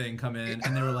movie thing come in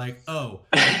and they were like, oh,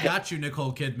 we got you,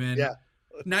 Nicole Kidman.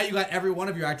 Now you got every one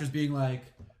of your actors being like,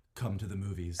 come to the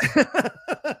movies.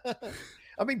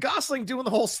 I mean, Gosling doing the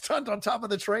whole stunt on top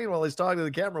of the train while he's talking to the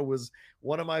camera was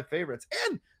one of my favorites.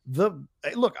 And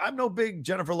look, I'm no big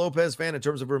Jennifer Lopez fan in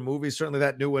terms of her movies. Certainly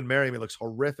that new one, Marry Me, looks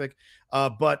horrific.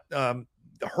 But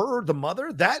her, the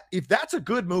mother, if that's a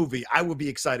good movie, I would be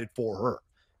excited for her.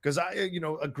 Because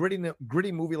a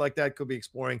gritty movie like that could be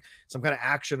exploring some kind of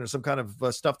action or some kind of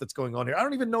stuff that's going on here. I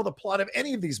don't even know the plot of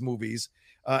any of these movies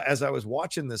as I was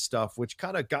watching this stuff, which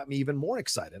kind of got me even more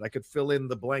excited. I could fill in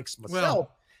the blanks myself.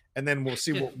 And then we'll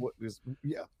see what is,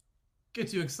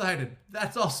 gets you excited.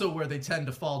 That's also where they tend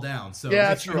to fall down. So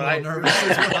that's right. Nervous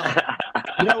as well.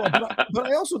 But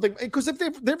I also think because if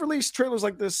they've released trailers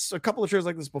like this, a couple of trailers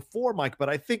like this before, Mike, but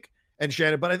I think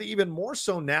even more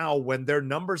so now when their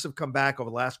numbers have come back over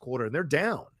the last quarter and they're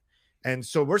down. And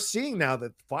so we're seeing now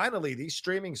that finally these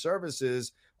streaming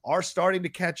services are starting to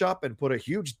catch up and put a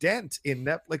huge dent in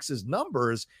Netflix's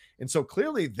numbers. And so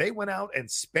clearly they went out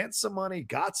and spent some money,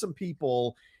 got some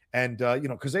people. And,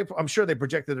 because I'm sure they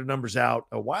projected their numbers out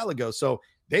a while ago. So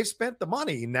they've spent the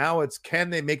money. Now it's, can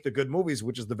they make the good movies,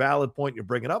 which is the valid point you're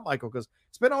bringing up, Michael, because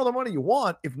spend all the money you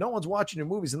want. If no one's watching your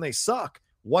movies and they suck,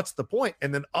 what's the point?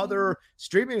 And then other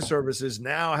streaming services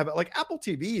now have, like Apple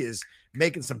TV is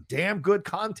making some damn good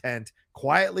content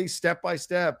quietly, step by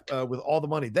step, with all the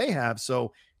money they have.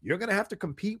 So you're going to have to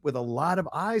compete with a lot of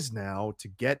eyes now to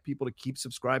get people to keep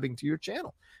subscribing to your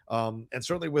channel. And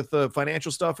certainly with the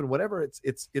financial stuff and whatever,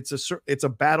 it's a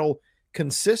battle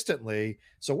consistently.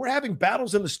 So we're having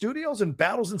battles in the studios and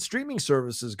battles in streaming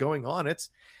services going on. It's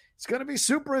going to be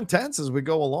super intense as we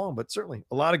go along, but certainly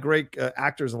a lot of great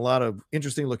actors and a lot of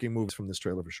interesting looking movies from this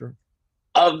trailer for sure.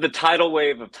 Of the tidal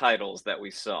wave of titles that we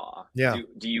saw,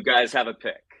 do you guys have a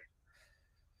pick?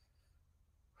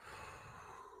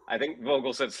 I think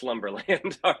Vogel said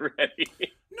Slumberland already.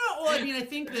 No, well, I mean, I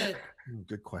think that.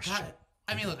 Good question.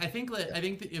 I mean, look, I think that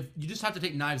if you just have to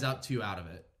take Knives Out 2 out of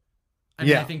it.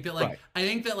 I think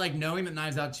that knowing that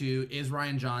Knives Out 2 is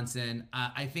Rian Johnson,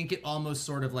 I think it almost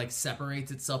sort of like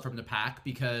separates itself from the pack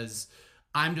because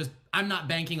I'm not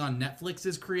banking on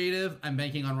Netflix's creative. I'm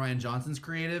banking on Rian Johnson's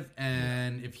creative.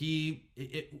 And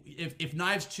if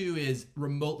Knives 2 is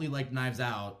remotely like Knives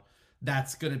Out,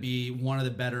 that's going to be one of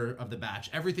the better of the batch.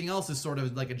 Everything else is sort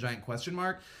of like a giant question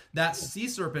mark. That Sea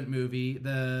Serpent movie,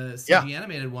 the CG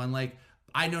animated one, like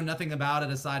I know nothing about it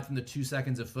aside from the 2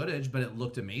 seconds of footage, but it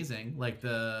looked amazing. Like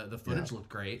the footage looked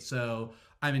great. So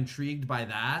I'm intrigued by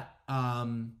that.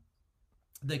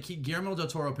 The Guillermo del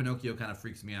Toro Pinocchio kind of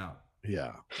freaks me out.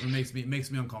 Yeah. It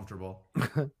makes me uncomfortable.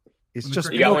 It's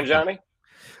just you got one, Johnny?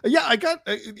 Yeah, I got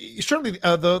certainly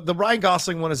the Ryan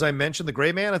Gosling one, as I mentioned, the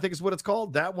Gray Man, I think is what it's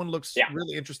called. That one looks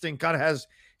really interesting. Kind of has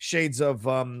shades of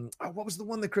what was the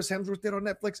one that Chris Hemsworth did on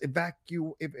Netflix?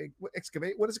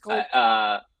 Excavate. What is it called?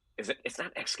 It's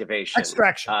not excavation.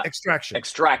 Extraction.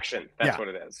 Extraction. That's what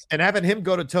it is. And having him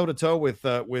go toe to toe with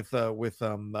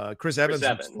Chris Evans.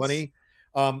 Is funny.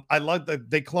 I love that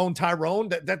they clone Tyrone.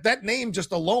 That name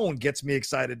just alone gets me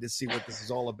excited to see what this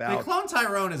is all about. They clone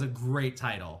Tyrone is a great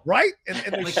title, right?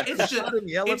 And like, it's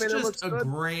just a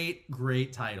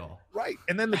great title, right?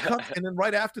 And then and then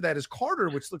right after that is Carter,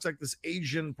 which looks like this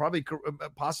Asian, probably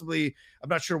possibly. I'm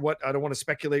not sure what. I don't want to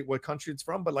speculate what country it's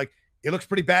from, but like it looks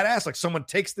pretty badass. Like someone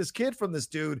takes this kid from this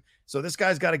dude, so this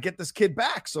guy's got to get this kid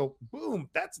back. So boom,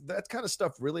 that kind of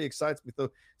stuff really excites me. So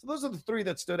those are the three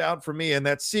that stood out for me. And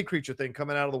that sea creature thing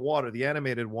coming out of the water, the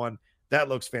animated one, that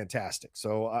looks fantastic.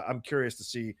 So I'm curious to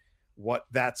see what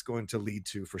that's going to lead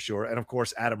to for sure. And of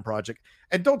course, Adam Project.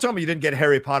 And don't tell me you didn't get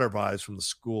Harry Potter vibes from the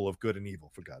School of Good and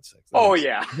Evil, for God's sake.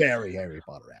 Very Harry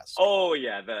Potter-esque. Oh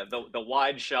yeah, the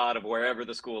wide shot of wherever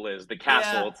the school is, the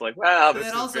castle. Yeah. It's like, wow,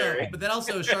 this is very. But then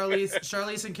also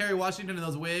Charlize and Kerry Washington in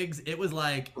those wigs. It was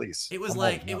like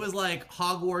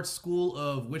Hogwarts School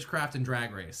of Witchcraft and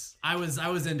Drag Race. I was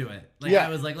into it. Like I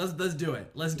was like, let's do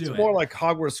it. It's more like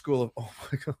Hogwarts School of. Oh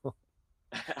my god.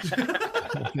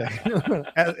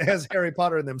 as Harry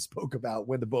Potter and them spoke about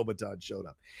when the Bobaton showed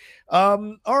up.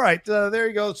 All right, there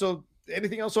you go. So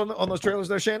anything else on those trailers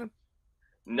there, Shannon?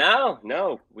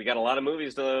 No. We got a lot of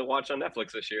movies to watch on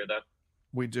Netflix this year, though.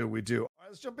 We do. All right,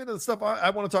 let's jump into the stuff I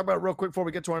want to talk about real quick before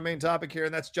we get to our main topic here,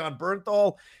 and that's Jon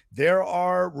Bernthal. There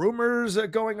are rumors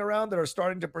going around that are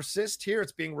starting to persist here.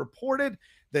 It's being reported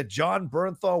that Jon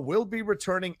Bernthal will be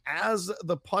returning as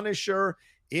the Punisher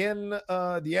in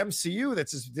the MCU.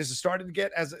 This is starting to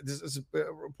get this is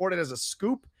reported as a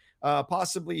scoop,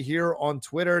 possibly here on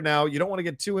Twitter. Now, you don't want to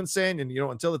get too insane, and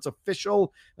until it's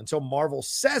official, until Marvel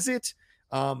says it.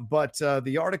 But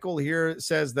the article here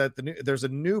says that there's a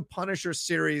new Punisher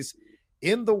series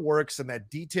in the works, and that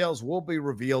details will be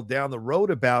revealed down the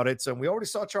road about it. So we already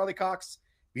saw Charlie Cox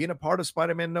being a part of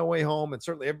Spider-Man No Way Home, and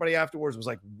certainly everybody afterwards was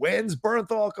like, when's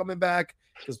Bernthal coming back?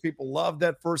 Because people loved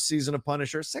that first season of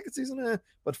Punisher. Second season,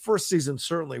 but first season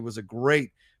certainly was a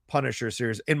great Punisher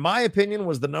series. In my opinion,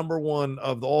 was the number one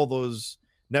of all those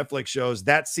Netflix shows.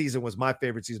 That season was my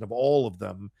favorite season of all of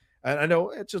them. And I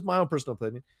know it's just my own personal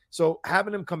opinion. So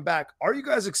having him come back, are you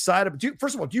guys excited?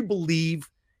 First of all, do you believe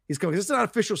he's coming? This is not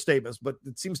official statements, but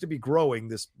it seems to be growing,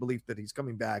 this belief that he's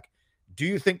coming back. Do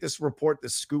you think this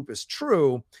scoop is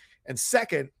true? And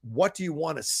second, what do you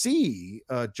want to see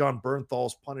Jon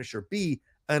Bernthal's Punisher be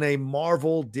in a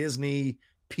Marvel Disney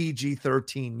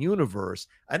PG-13 universe?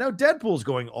 I know Deadpool's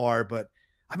going R, but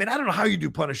I mean, I don't know how you do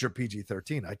Punisher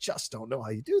PG-13. I just don't know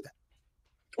how you do that.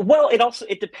 Well,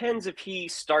 it depends if he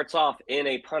starts off in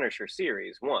a Punisher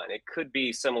series. It could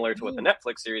be similar to what the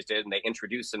Netflix series did, and they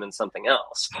introduced him in something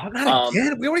else. Oh, not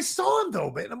again. We already saw him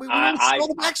though, man. I mean, we already saw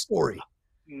the backstory.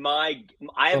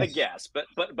 I have a guess, but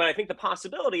I think the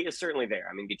possibility is certainly there.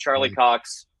 I mean, the Charlie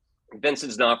Cox,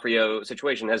 Vincent D'Onofrio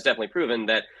situation has definitely proven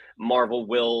that Marvel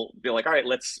will be like, all right,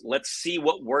 let's see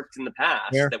what worked in the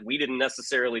past that we didn't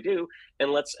necessarily do, and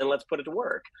let's put it to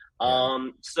work.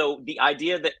 So the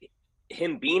idea that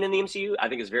him being in the MCU, I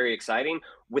think, is very exciting.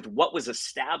 With what was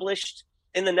established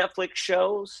in the Netflix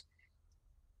shows,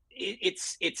 it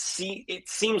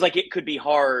seems like it could be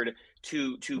hard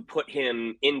to put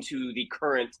him into the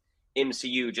current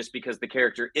MCU just because the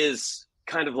character is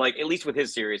kind of like, at least with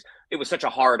his series, it was such a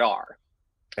hard R.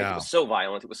 It was so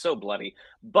violent, it was so bloody.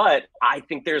 But I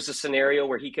think there's a scenario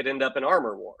where he could end up in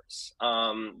Armor Wars.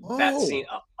 That scene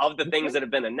of the things that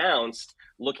have been announced,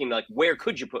 looking like, where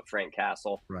could you put Frank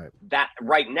Castle? Right. That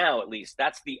right now, at least,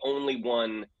 that's the only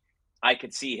one I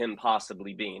could see him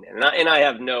possibly being in. And I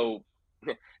have no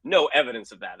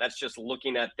evidence of that. That's just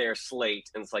looking at their slate,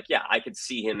 and it's like, yeah, I could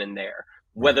see him in there.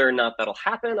 Whether or not that'll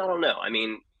happen, I don't know. I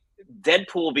mean,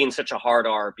 Deadpool being such a hard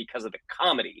R because of the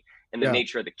comedy and the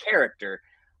nature of the character,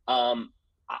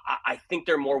 I think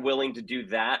they're more willing to do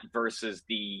that versus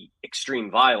the extreme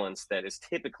violence that is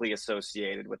typically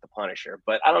associated with the Punisher.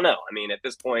 But I don't know. I mean, at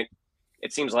this point,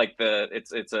 it seems like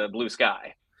it's a blue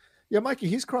sky. Yeah, Mikey,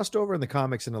 he's crossed over in the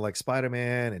comics into like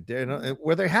Spider-Man and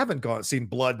where they haven't seen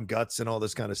blood and guts and all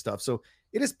this kind of stuff. So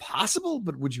it is possible,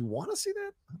 but would you want to see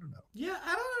that? I don't know. Yeah,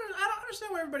 I don't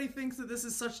understand why everybody thinks that this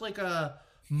is such like a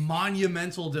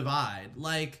monumental divide.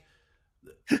 Like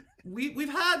we've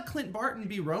had Clint Barton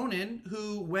be Ronin,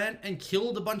 who went and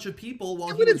killed a bunch of people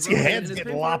while We didn't see hands get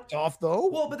lopped off, though.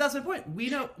 Well, but that's my point.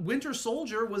 We know Winter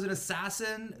Soldier was an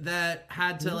assassin that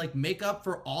had to like make up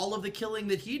for all of the killing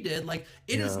that he did. Like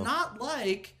it is not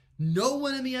like no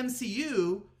one in the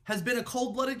MCU has been a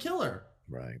cold-blooded killer.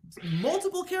 Right.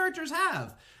 Multiple characters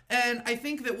have. And I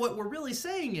think that what we're really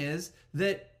saying is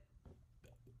that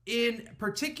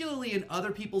particularly in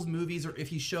other people's movies, or if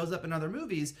he shows up in other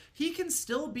movies, he can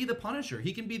still be the Punisher.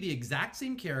 He can be the exact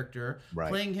same character,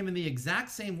 playing him in the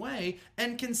exact same way,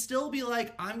 and can still be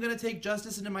like, I'm going to take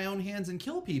justice into my own hands and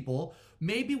kill people.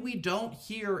 Maybe we don't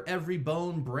hear every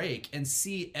bone break and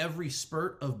see every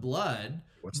spurt of blood,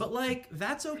 but like,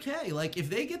 that's okay. Like, if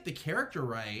they get the character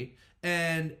right,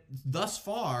 and thus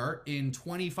far in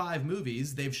 25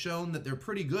 movies, they've shown that they're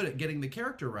pretty good at getting the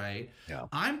character right. Yeah.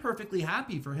 I'm perfectly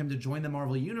happy for him to join the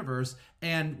Marvel Universe,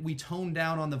 and we tone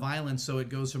down on the violence so it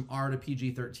goes from R to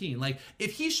PG-13. Like,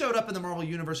 if he showed up in the Marvel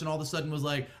Universe and all of a sudden was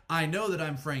like, I know that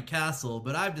I'm Frank Castle,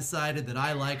 but I've decided that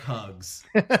I like hugs.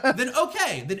 Then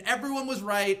okay, then everyone was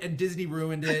right and Disney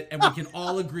ruined it, and we can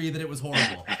all agree that it was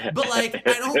horrible. But like,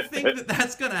 I don't think that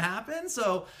that's going to happen.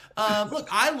 So, look,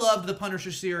 I loved the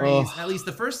Punisher series. At least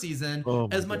the first season,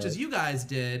 as much as you guys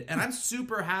did. And I'm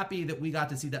super happy that we got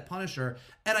to see that Punisher.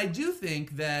 And I do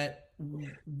think that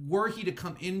were he to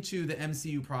come into the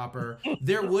MCU proper,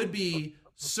 there would be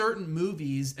certain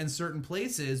movies and certain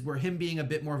places where him being a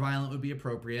bit more violent would be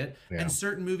appropriate, and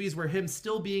certain movies where him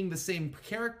still being the same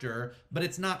character, but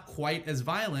it's not quite as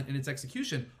violent in its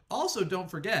execution. Also,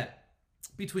 don't forget,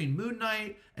 between Moon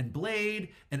Knight and Blade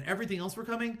and everything else we're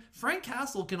coming, Frank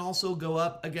Castle can also go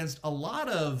up against a lot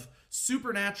of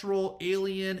supernatural,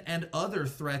 alien, and other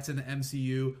threats in the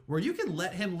MCU where you can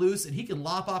let him loose and he can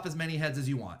lop off as many heads as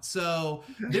you want. So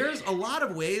there's a lot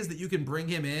of ways that you can bring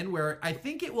him in where I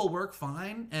think it will work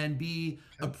fine and be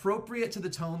appropriate to the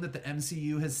tone that the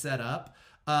MCU has set up,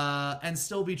 and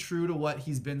still be true to what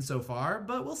he's been so far,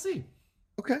 but we'll see.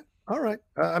 Okay. All right.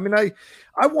 I mean,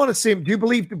 I want to see him. Do you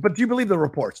believe the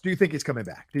reports? Do you think he's coming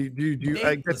back? Do you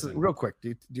I guess real quick.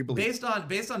 Do you believe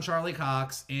based on Charlie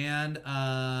Cox and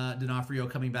D'Onofrio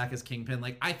coming back as Kingpin?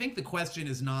 Like, I think the question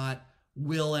is not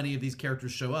will any of these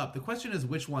characters show up. The question is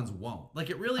which ones won't. Like,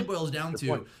 it really boils down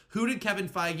to who did Kevin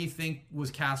Feige think was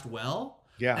cast well,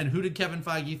 and who did Kevin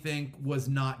Feige think was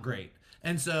not great.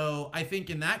 And so I think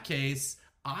in that case,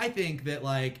 I think that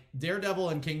like Daredevil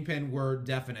and Kingpin were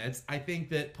definites. I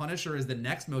think that Punisher is the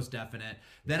next most definite.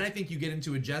 Then I think you get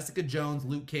into a Jessica Jones,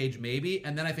 Luke Cage maybe,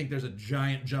 and then I think there's a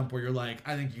giant jump where you're like,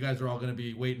 I think you guys are all going to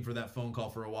be waiting for that phone call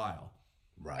for a while.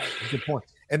 Right. Good point.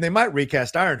 And they might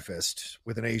recast Iron Fist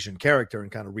with an Asian character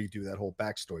and kind of redo that whole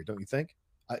backstory, don't you think?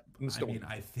 I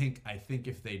think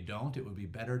if they don't, it would be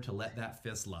better to let that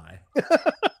fist lie.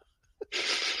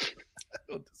 I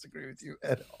don't disagree with you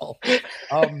at all.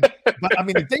 But I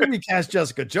mean, if they recast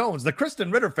Jessica Jones, the Kristen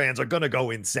Ritter fans are going to go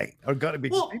insane. Are going to be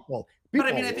people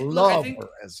love her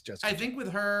as Jessica. I think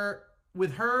with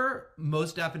her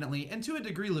most definitely, and to a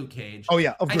degree, Luke Cage. Oh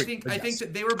yeah, I think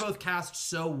that they were both cast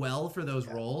so well for those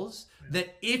roles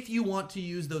that if you want to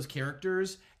use those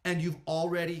characters and you've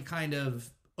already kind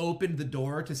of opened the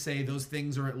door to say those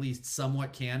things are at least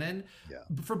somewhat canon,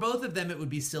 for both of them it would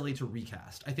be silly to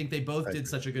recast. I think they both did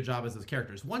such a good job as those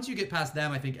characters. Once you get past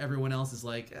them, I think everyone else is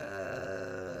like, you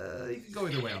can go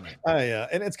either way on that. Yeah,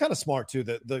 and it's kind of smart too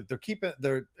that they're keeping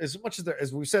as much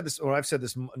as we've said this, or I've said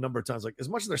this a number of times, like as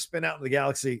much as they're spin out in the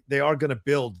galaxy, they are going to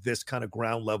build this kind of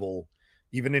ground level.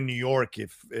 Even in New York,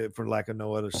 if for lack of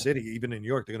no other city, even in New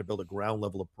York, they're going to build a ground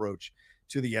level approach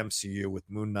to the MCU with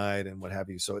Moon Knight and what have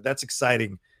you. So that's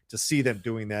exciting to see them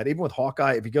doing that. Even with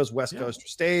Hawkeye, if he goes West Coast or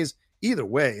stays, either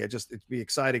way, it'd be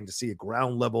exciting to see a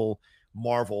ground level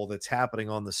Marvel that's happening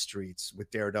on the streets with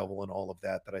Daredevil and all of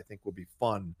that I think will be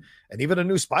fun. And even a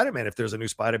new Spider-Man, if there's a new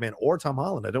Spider-Man or Tom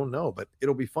Holland, I don't know, but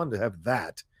it'll be fun to have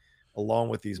that along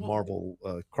with these Marvel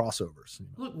crossovers.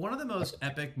 Look, one of the most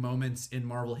epic moments in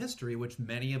Marvel history, which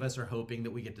many of us are hoping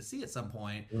that we get to see at some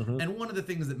point, and one of the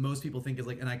things that most people think is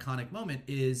like an iconic moment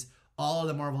is all of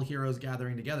the Marvel heroes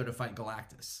gathering together to fight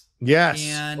Galactus. Yes.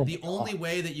 And the only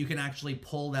way that you can actually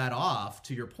pull that off,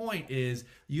 to your point, is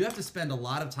you have to spend a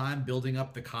lot of time building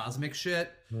up the cosmic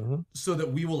shit so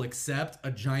that we will accept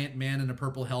a giant man in a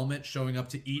purple helmet showing up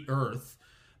to eat Earth.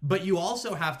 but you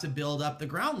also have to build up the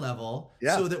ground level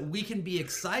so that we can be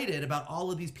excited about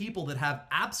all of these people that have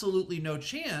absolutely no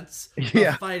chance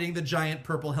of fighting the giant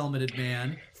purple helmeted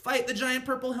man. Fight the giant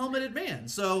purple helmeted man.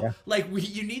 So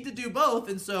you need to do both.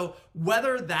 And so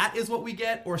whether that is what we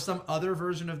get or some other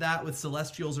version of that with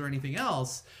Celestials or anything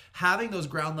else, having those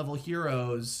ground level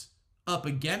heroes up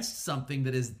against something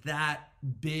that is that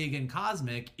big and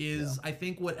cosmic is, I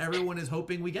think, what everyone is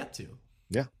hoping we get to.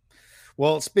 Yeah.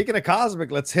 Well, speaking of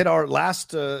cosmic, let's hit our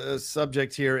last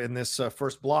subject here in this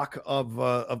first block of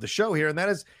the show here, and that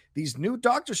is these new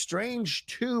Doctor Strange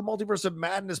 2 Multiverse of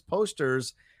Madness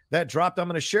posters that dropped. I'm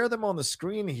going to share them on the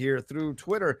screen here through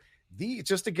Twitter.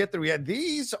 Just to get the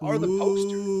these are the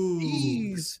posters.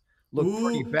 These look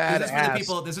pretty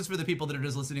badass. This is for the people that are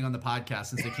just listening on the podcast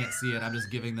since they can't see it. I'm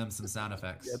just giving them some sound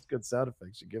effects. Yeah, it's good sound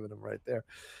effects. You're giving them right there.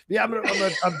 Yeah,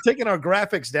 I'm taking our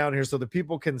graphics down here so that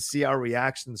people can see our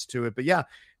reactions to it. But yeah,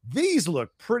 these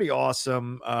look pretty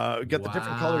awesome. Got the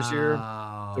different colors here: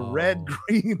 the red,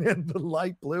 green, and the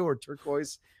light blue or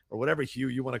turquoise or whatever hue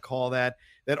you want to call that.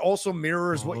 That also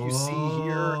mirrors what you see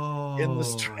here in the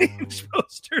Strange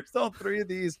posters. All three of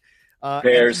these.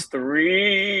 There's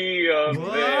 3 of them.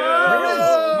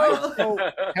 So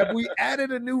have we added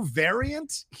a new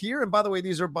variant here? And by the way,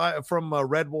 these are from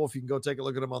Red Wolf. You can go take a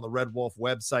look at them on the Red Wolf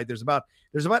website. There's about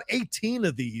 18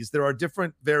 of these. There are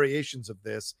different variations of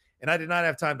this, and I did not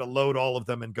have time to load all of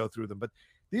them and go through them. But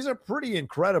these are pretty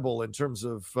incredible in terms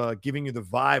of giving you the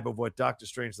vibe of what Doctor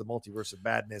Strange: The Multiverse of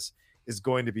Madness is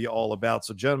going to be all about.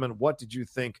 So, gentlemen, what did you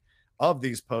think of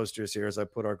these posters here as I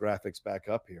put our graphics back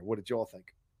up here? What did you all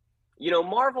think?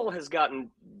 Marvel has gotten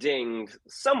dinged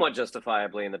somewhat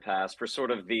justifiably in the past for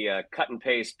sort of the cut and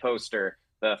paste poster,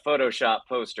 the Photoshop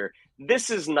poster.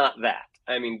 This is not that.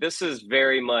 I mean, this is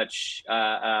very much,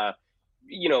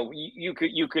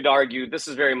 you could argue this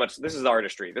is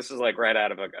artistry. This is like right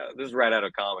out of a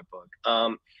comic book.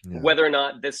 Whether or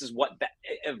not this is what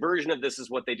a version of this is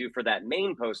what they do for that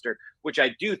main poster, which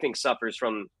I do think suffers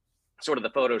from sort of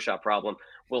the Photoshop problem.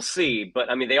 We'll see. But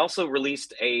I mean, they also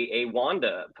released a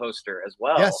Wanda poster as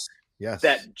well. Yes.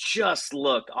 That just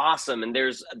looked awesome. And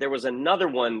there was another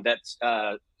one that's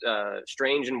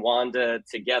Strange and Wanda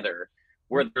together,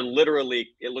 where they're literally,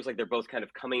 it looks like they're both kind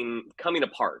of coming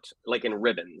apart, like in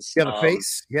ribbons. Yeah, the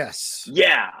face. Yes.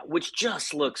 Yeah, which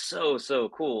just looks so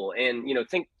cool. And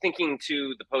thinking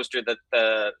to the poster that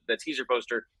the teaser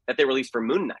poster that they released for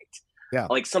Moon Knight. Yeah.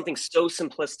 Like something so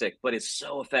simplistic, but it's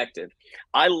so effective.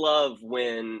 I love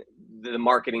when the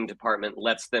marketing department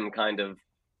lets them kind of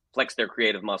flex their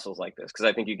creative muscles like this, because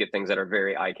I think you get things that are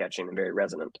very eye-catching and very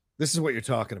resonant. This is what you're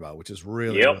talking about, which is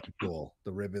really cool.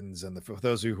 The ribbons and for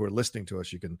those of you who are listening to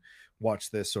us, you can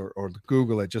watch this or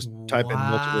Google it. Just type in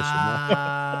multiverse.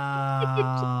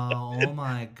 Oh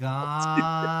my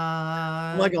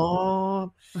god! Oh my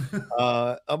god!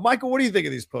 Michael, what do you think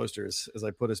of these posters? As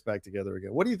I put us back together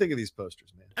again, what do you think of these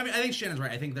posters, man? I mean, I think Shannon's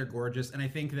right. I think they're gorgeous, and I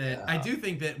think that I do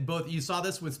think that both. You saw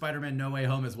this with Spider-Man: No Way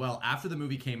Home as well. After the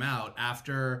movie came out,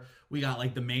 after we got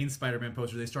like the main Spider-Man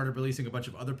poster, they started releasing a bunch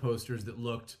of other posters that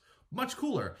looked much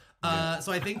cooler.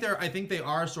 So I think they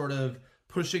are sort of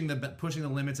pushing the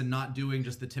limits and not doing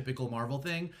just the typical Marvel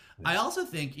thing. I also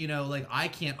think, I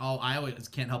always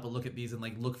can't help but look at these and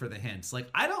like look for the hints. Like,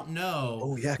 I don't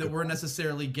know that we're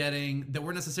necessarily getting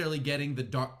the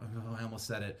dark. Oh, I almost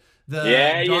said it.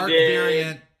 The dark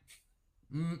variant.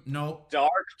 Nope.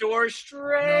 Dark Door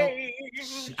Strange.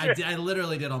 Nope. I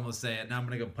literally did almost say it. Now I'm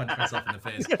gonna go punch myself in the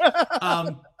face.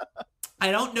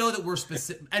 I don't know that we're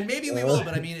specific, and maybe we will,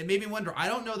 but I mean, it made me wonder. I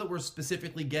don't know that we're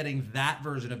specifically getting that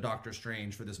version of Doctor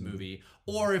Strange for this movie,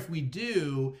 or if we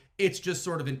do, it's just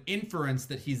sort of an inference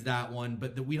that he's that one,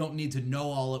 but that we don't need to know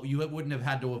all of. You wouldn't have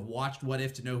had to have watched What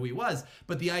If to know who he was.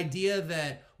 But the idea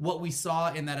that what we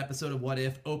saw in that episode of What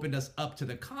If opened us up to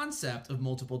the concept of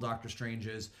multiple Doctor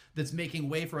Stranges, that's making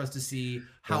way for us to see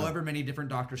however many different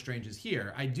Doctor Stranges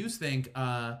here. I do think,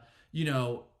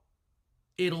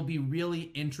 it'll be really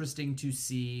interesting to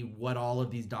see what all of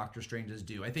these Doctor Stranges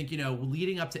do. I think,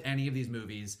 leading up to any of these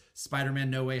movies, Spider-Man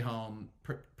No Way Home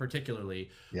particularly,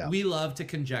 we love to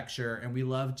conjecture and we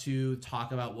love to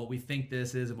talk about what we think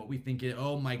this is and what we think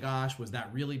oh my gosh, was that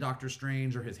really Doctor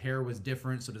Strange, or his hair was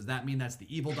different? So does that mean that's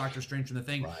the evil Doctor Strange from the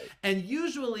thing? Right. And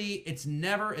usually it's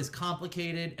never as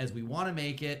complicated as we want to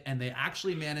make it. And they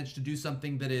actually manage to do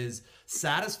something that is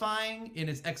satisfying in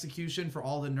its execution for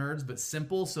all the nerds, but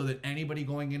simple so that anybody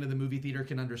going into the movie theater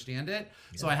can understand it.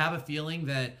 Yeah. So I have a feeling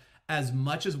that as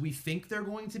much as we think they're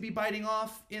going to be biting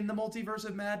off in the Multiverse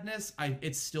of Madness,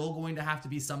 it's still going to have to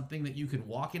be something that you can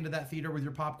walk into that theater with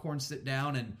your popcorn, sit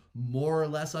down, and more or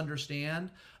less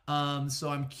understand. So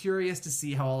I'm curious to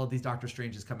see how all of these Doctor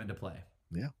Stranges come into play.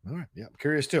 Yeah. All right. Yeah. I'm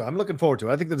curious too. I'm looking forward to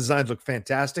it. I think the designs look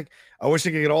fantastic. I wish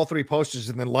I could get all 3 posters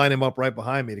and then line them up right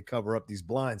behind me to cover up these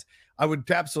blinds. I would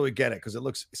absolutely get it because it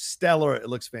looks stellar. It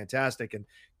looks fantastic and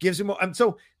gives you more.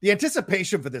 So the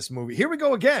anticipation for this movie, here we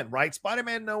go again, right?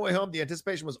 Spider-Man No Way Home. The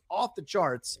anticipation was off the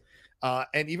charts.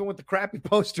 And even with the crappy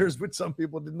posters, which some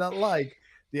people did not like,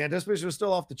 the anticipation was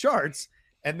still off the charts.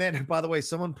 And then, by the way,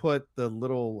 someone put the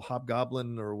little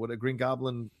hobgoblin or what a Green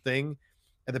Goblin thing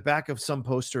at the back of some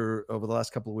poster over the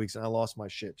last couple of weeks, and I lost my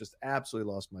shit. Just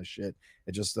absolutely lost my shit.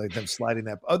 It just like them sliding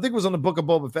that. I think it was on the Book of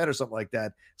Boba Fett or something like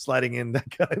that, sliding in that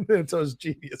guy. So it was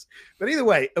genius. But either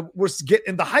way, we're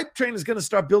getting the hype train is going to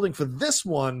start building for this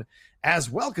one as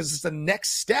well because it's the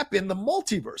next step in the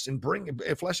multiverse and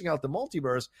fleshing out the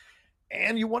multiverse.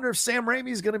 And you wonder if Sam Raimi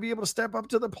is going to be able to step up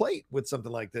to the plate with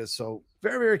something like this. So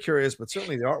very, very curious, but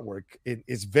certainly the artwork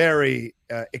is very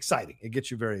exciting. It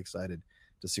gets you very excited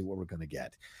to see what we're going to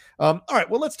get. All right,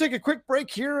 well, let's take a quick break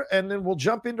here, and then we'll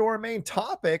jump into our main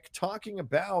topic, talking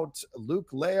about Luke,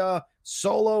 Leia,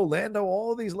 Solo, Lando,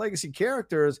 all of these legacy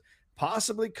characters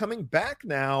possibly coming back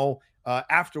now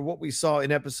after what we saw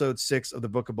in episode 6 of the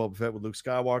Book of Boba Fett with Luke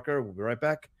Skywalker. We'll be right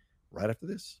back right after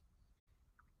this.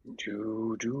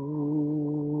 Do,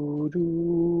 do,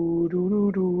 do,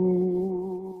 do, do,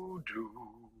 do, do,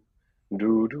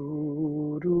 do, do,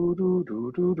 do, do,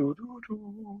 do, do, do,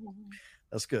 do.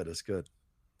 That's good. That's good.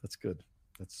 That's good.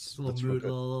 That's a little mood,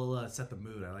 little set the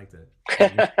mood. I liked it.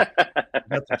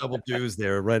 Got the double do's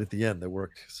there right at the end. That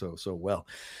worked so well.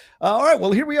 All right.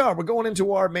 Well, here we are. We're going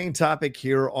into our main topic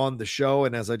here on the show.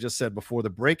 And as I just said before the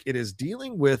break, it is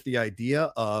dealing with the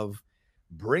idea of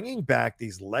bringing back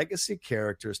these legacy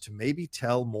characters to maybe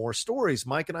tell more stories.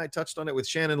 Mike and I touched on it with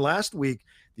Shannon last week,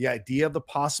 the idea of the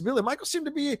possibility. Michael seemed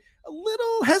to be a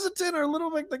little hesitant or a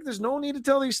little like there's no need to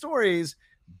tell these stories.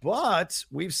 But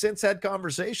we've since had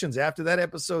conversations after that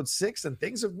episode 6, and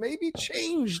things have maybe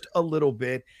changed a little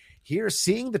bit here,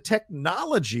 seeing the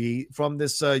technology from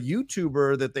this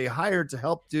YouTuber that they hired to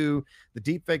help do the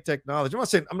deepfake technology. I'm not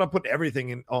saying I'm not putting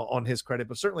everything on his credit,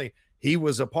 but certainly he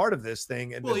was a part of this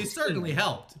thing. And well, he certainly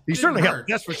helped. He certainly helped.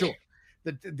 That's for sure.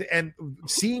 And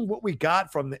seeing what we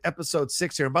got from the episode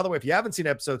 6 here. And by the way, if you haven't seen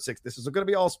episode 6, this is going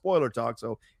to be all spoiler talk.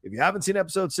 So if you haven't seen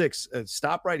episode 6,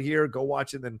 stop right here, go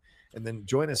watch it, and then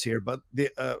join us here. But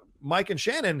the Mike and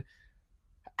Shannon,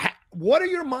 what are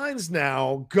your minds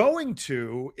now going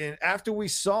to after we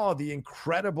saw the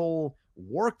incredible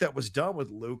work that was done with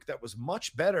Luke that was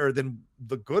much better than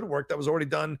the good work that was already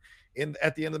done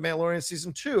at the end of the Mandalorian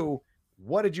season 2?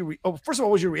 What did you first of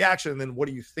all, what was your reaction? And then what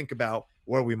do you think about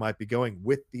where we might be going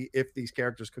with if these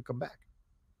characters could come back?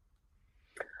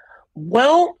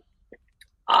 Well,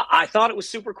 I thought it was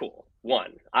super cool.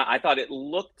 One, I thought it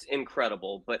looked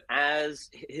incredible, but as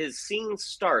his scenes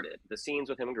started, the scenes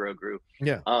with him and Grogu,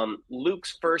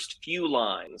 Luke's first few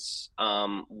lines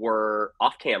were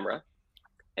off camera,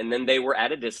 and then they were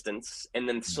at a distance, and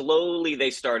then slowly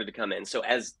they started to come in. So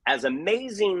as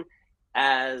amazing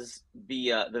as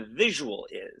the visual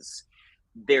is,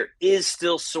 there is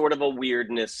still sort of a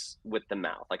weirdness with the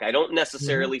mouth. Like, I don't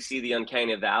necessarily see the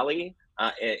uncanny valley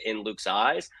in Luke's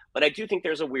eyes, but I do think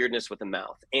there's a weirdness with the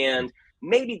mouth. And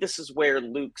maybe this is where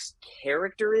Luke's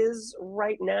character is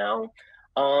right now.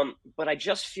 But I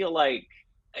just feel like,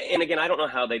 and again, I don't know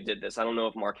how they did this. I don't know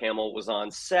if Mark Hamill was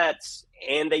on sets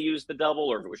and they used the double,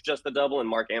 or if it was just the double and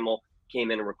Mark Hamill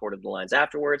came in and recorded the lines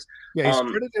afterwards. Yeah, he's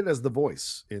credited as the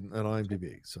voice on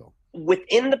IMDb. So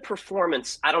within the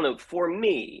performance, I don't know, for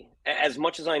me, as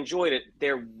much as I enjoyed it,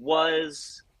 there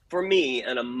was, for me,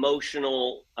 an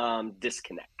emotional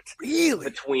disconnect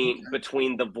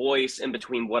between the voice and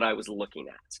between what I was looking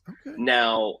at. Okay.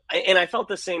 Now, and I felt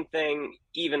the same thing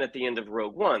even at the end of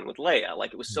Rogue One with Leia.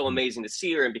 Like, it was so amazing to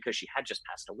see her, and because she had just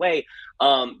passed away,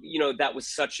 that was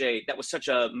such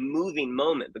a moving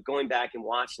moment. But going back and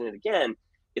watching it again,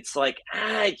 it's like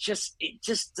it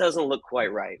just doesn't look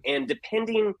quite right. And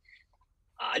depending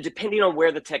on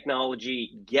where the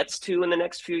technology gets to in the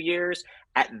next few years,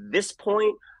 at this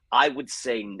point, I would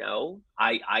say no.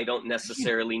 I don't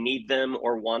necessarily need them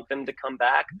or want them to come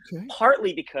back,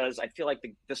 partly because I feel like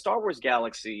the Star Wars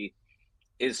galaxy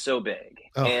is so big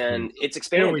and it's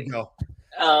expanding. Here we go.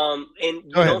 And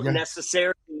you don't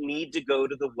necessarily need to go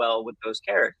to the well with those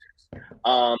characters.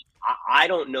 I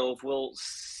don't know if we'll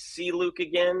see Luke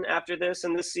again after this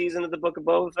in this season of the Book of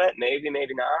Boba Fett. Maybe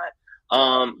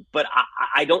not. But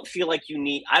I don't feel like you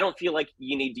need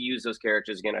to use those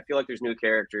characters again. I feel like there's new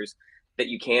characters that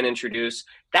you can introduce.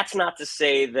 That's not to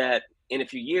say that in a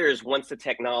few years, once the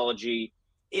technology,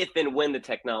 if and when the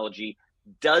technology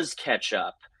does catch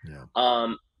up,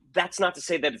 That's not to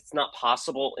say that it's not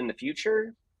possible in the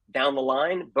future down the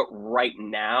line, but right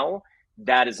now,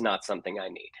 that is not something I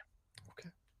need. Okay.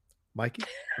 Mikey,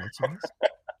 thoughts on this?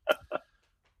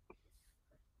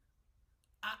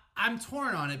 I'm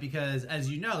torn on it because, as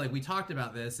you know, like we talked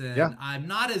about this, and Yeah. I'm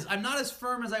not as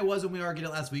firm as I was when we argued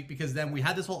it last week, because then we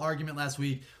had this whole argument last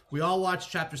week. We all watched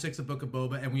Chapter 6 of Book of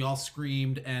Boba, and we all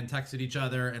screamed and texted each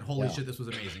other, and holy shit, this was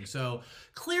amazing. So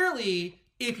clearly,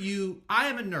 I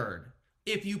am a nerd.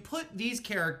 If you put these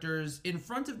characters in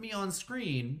front of me on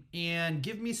screen and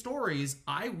give me stories,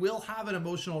 I will have an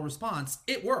emotional response.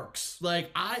 It works. Like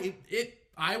I'm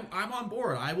on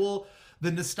board.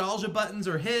 The nostalgia buttons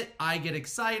are hit. I get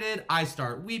excited. I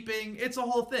start weeping. It's a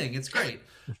whole thing. It's great.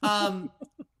 To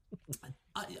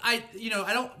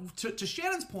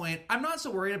Shannon's point, I'm not so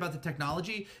worried about the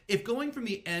technology. If going from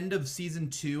the end of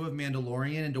season 2 of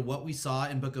Mandalorian into what we saw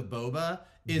in Book of Boba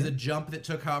is a jump that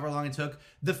took however long it took,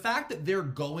 the fact that they're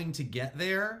going to get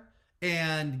there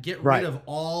and get rid of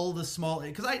all the small,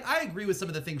 because I agree with some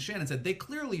of the things Shannon said. They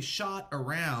clearly shot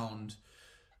around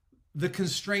the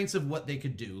constraints of what they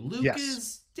could do. Luke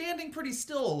is standing pretty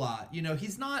still a lot.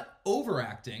 He's not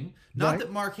overacting. Not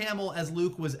that Mark Hamill as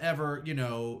Luke was ever,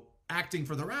 acting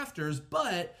for the rafters,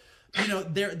 but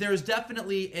there's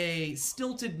definitely a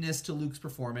stiltedness to Luke's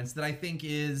performance that I think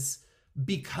is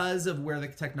because of where the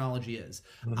technology is.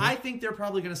 I think they're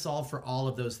probably going to solve for all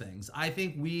of those things. I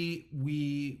think we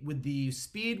with the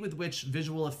speed with which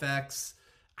visual effects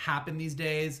happen these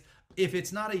days, if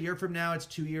it's not a year from now, it's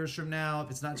 2 years from now.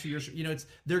 If it's not 2 years,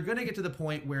 they're going to get to the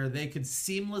point where they could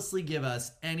seamlessly give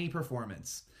us any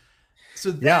performance.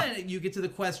 So then you get to the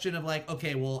question of like,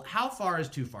 okay, well, how far is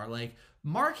too far? Like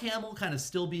Mark Hamill kind of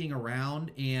still being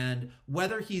around, and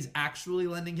whether he's actually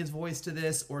lending his voice to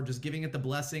this or just giving it the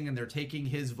blessing and they're taking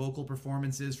his vocal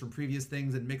performances from previous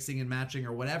things and mixing and matching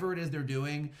or whatever it is they're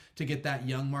doing to get that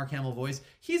young Mark Hamill voice,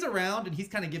 he's around and he's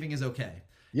kind of giving his okay.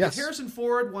 Yes. If Harrison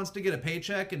Ford wants to get a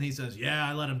paycheck and he says, yeah,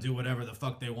 I let him do whatever the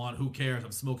fuck they want. Who cares?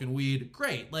 I'm smoking weed.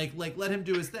 Great. Like let him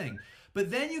do his thing. But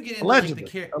then you get into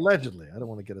allegedly. I don't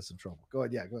want to get us in trouble. Go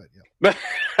ahead. Yeah, go ahead. Yeah.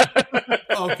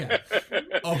 Okay.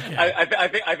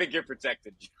 I think you're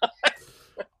protected.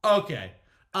 Okay.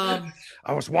 I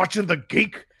was watching The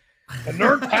Geek, the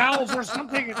Nerd Pals or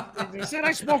something, and they said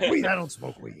I smoke weed. I don't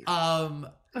smoke weed.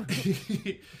 But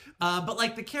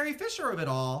like the Carrie Fisher of it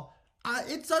all,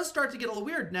 it does start to get a little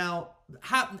weird now.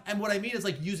 And what I mean is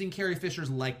like using Carrie Fisher's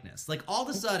likeness. Like all of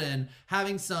a sudden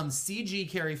having some CG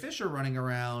Carrie Fisher running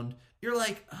around, you're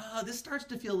like, this starts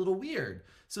to feel a little weird.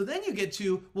 So then you get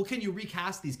to, well, can you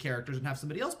recast these characters and have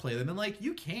somebody else play them? And like,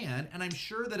 you can. And I'm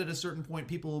sure that at a certain point,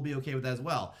 people will be okay with that as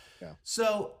well. Yeah.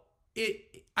 So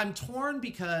I'm torn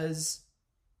because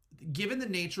given the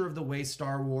nature of the way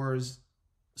Star Wars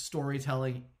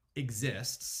storytelling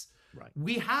exists,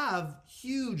 we have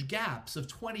huge gaps of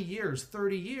 20 years,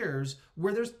 30 years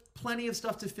where there's plenty of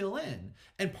stuff to fill in.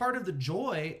 And part of the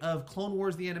joy of Clone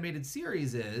Wars, the animated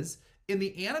series, is in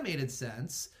the animated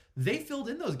sense, they filled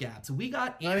in those gaps. We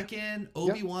got Anakin,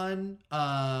 Obi-Wan,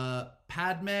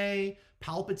 Padme,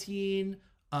 Palpatine,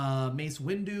 Mace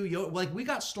Windu. Like we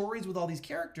got stories with all these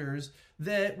characters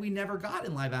that we never got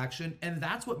in live action. And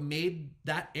that's what made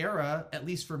that era, at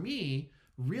least for me,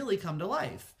 really come to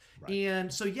life.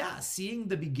 And so, seeing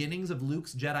the beginnings of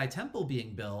Luke's Jedi Temple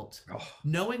being built,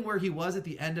 knowing where he was at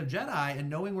the end of Jedi and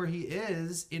knowing where he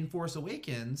is in Force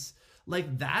Awakens,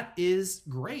 like that is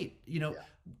great.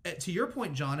 To your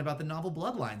point, John, about the novel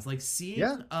Bloodlines, like seeing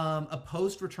a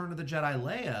post Return of the Jedi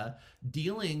Leia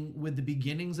dealing with the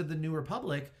beginnings of the New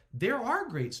Republic, there are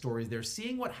great stories there.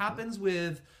 Seeing what happens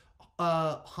with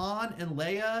Han and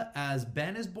Leia as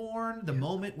Ben is born, the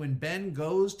moment when Ben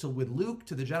goes with Luke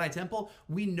to the Jedi Temple,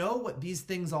 we know what these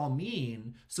things all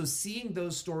mean. So seeing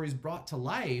those stories brought to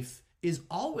life is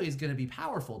always going to be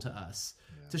powerful to us.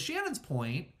 Yeah. To Shannon's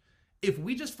point, if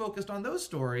we just focused on those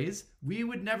stories, we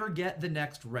would never get the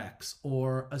next Rex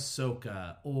or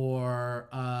Ahsoka or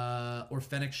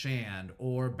Fennec Shand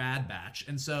or Bad Batch.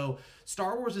 And so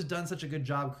Star Wars has done such a good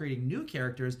job creating new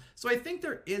characters. So I think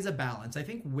there is a balance. I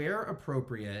think where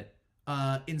appropriate,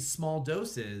 in small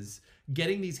doses,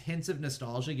 getting these hints of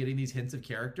nostalgia, getting these hints of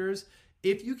characters,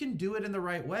 if you can do it in the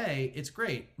right way, it's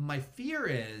great. My fear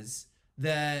is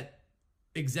that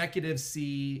executives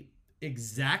see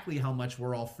exactly how much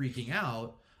we're all freaking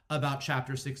out about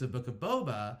Chapter 6 of Book of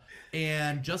Boba,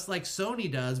 and just like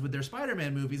Sony does with their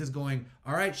Spider-Man movies, is going,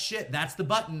 all right, shit, that's the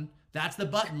button.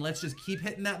 Let's just keep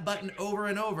hitting that button over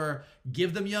and over.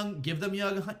 Give them young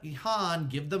Han,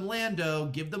 give them Lando,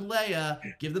 give them Leia,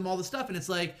 give them all the stuff. And it's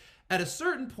like, at a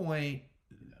certain point,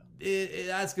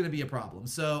 that's going to be a problem.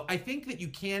 So I think that you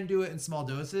can do it in small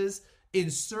doses. in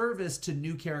service to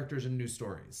new characters and new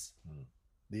stories.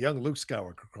 The young Luke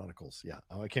Skywalker Chronicles. Yeah.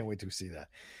 Oh, I can't wait to see that.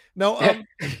 No,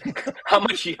 How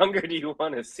much younger do you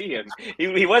want to see him?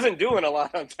 He wasn't doing a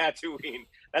lot on Tatooine.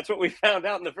 That's what we found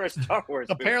out in the first Star Wars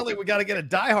movie. Apparently we got to get a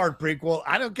Die Hard prequel.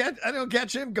 I don't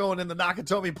catch him going in the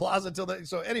Nakatomi Plaza until then.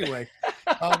 So anyway,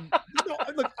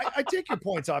 look, I take your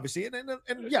points, obviously. And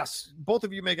yes, both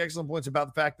of you make excellent points about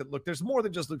the fact that, look, there's more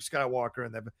than just Luke Skywalker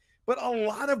in them. But a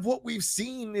lot of what we've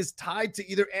seen is tied to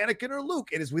either Anakin or Luke.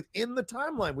 It is within the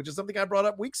timeline, which is something I brought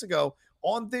up weeks ago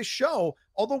on this show.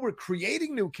 Although we're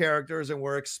creating new characters and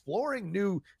we're exploring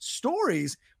new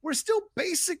stories, we're still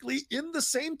basically in the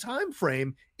same time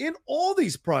frame in all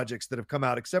these projects that have come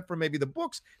out, except for maybe the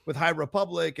books with High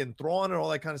Republic and Thrawn and all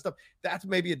that kind of stuff. That's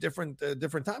maybe a different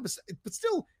time, but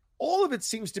still, all of it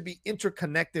seems to be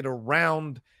interconnected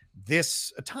around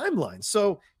this timeline.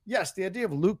 So yes, the idea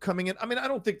of Luke coming in, I mean, I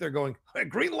don't think they're going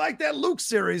green like that Luke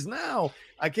series now.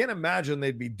 I can't imagine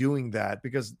they'd be doing that,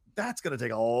 because that's going to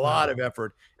take a lot of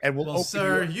effort. And well,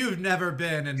 sir, you've never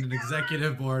been in an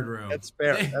excexive boardroom. That's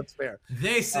fair. That's fair.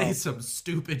 They say some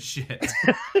stupid shit.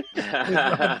 But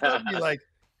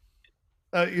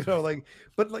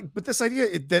this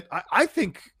idea that I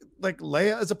think like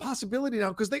Leia is a possibility now,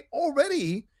 because they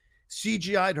already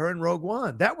CGI'd her in Rogue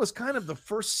One. That was kind of the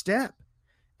first step.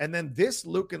 And then this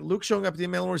Luke showing up at the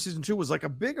Mandalorian season 2 was like a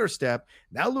bigger step.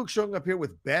 Now Luke showing up here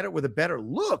with a better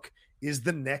look is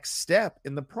the next step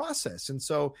in the process. And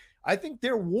so I think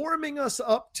they're warming us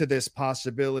up to this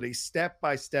possibility step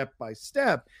by step by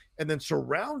step, and then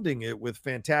surrounding it with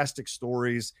fantastic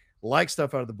stories like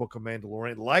stuff out of the Book of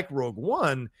Mandalorian, like Rogue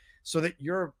One, so that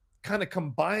you're kind of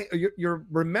you're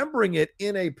remembering it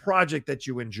in a project that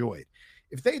you enjoyed.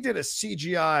 If they did a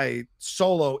CGI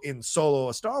Solo,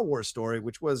 a Star Wars story,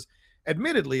 which was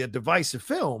admittedly a divisive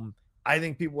film, I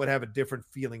think people would have a different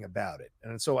feeling about it.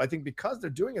 And so I think because they're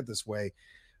doing it this way,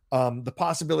 the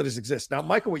possibilities exist. Now,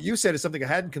 Michael, what you said is something I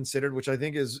hadn't considered, which I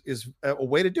think is a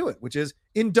way to do it, which is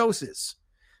in doses.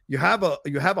 You have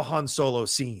a Han Solo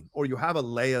scene, or you have a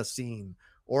Leia scene,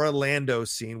 or a Lando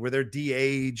scene where they're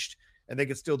de-aged and they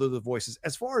can still do the voices.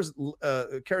 As far as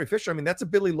Carrie Fisher, I mean, that's a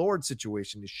Billy Lord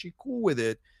situation. Is she cool with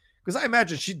it? Because I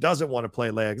imagine she doesn't want to play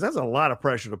Leia, because that's a lot of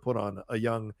pressure to put on a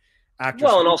young actress.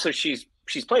 Well, and also she's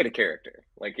played a character.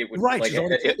 Like it would, right? Like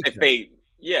if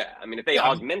they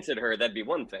augmented her, that'd be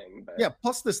one thing. But. Yeah.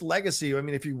 Plus this legacy. I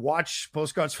mean, if you watch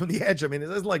Postcards from the Edge, I mean, it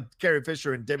isn't like Carrie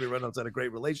Fisher and Debbie Reynolds had a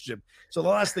great relationship. So the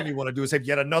last thing you want to do is have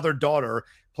yet another daughter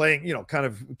playing, kind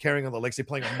of carrying on the legacy,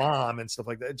 playing a mom and stuff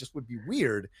like that. It just would be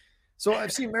weird. So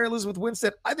I've seen Mary Elizabeth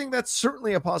Winstead. I think that's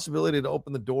certainly a possibility to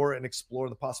open the door and explore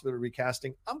the possibility of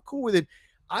recasting. I'm cool with it.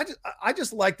 I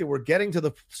just like that we're getting to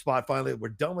the spot finally. We're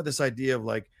done with this idea of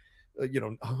like,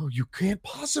 you can't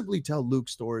possibly tell Luke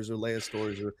stories or Leia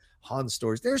stories or Han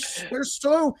stories.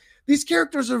 These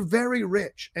characters are very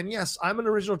rich. And yes, I'm an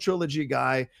original trilogy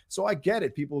guy, so I get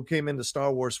it. People who came into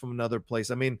Star Wars from another place.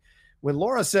 I mean, when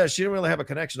Laura says she didn't really have a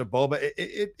connection to Boba,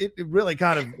 it really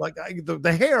kind of like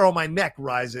the hair on my neck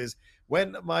rises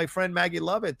when my friend Maggie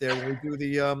Lovett there, when we do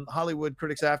the Hollywood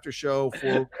Critics After Show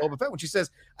for Boba Fett, when she says,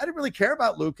 I didn't really care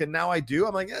about Luke and now I do.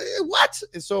 I'm like, what?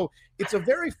 And so it's a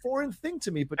very foreign thing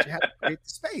to me, but you have to create the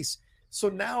space. So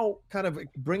now kind of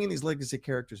bringing these legacy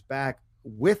characters back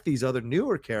with these other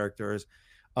newer characters,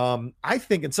 I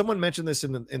think, and someone mentioned this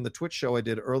in the Twitch show I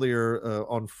did earlier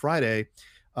on Friday,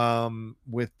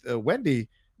 with Wendy,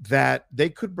 that they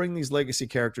could bring these legacy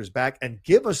characters back and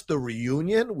give us the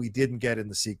reunion we didn't get in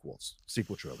the sequel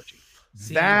trilogy.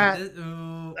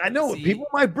 I know people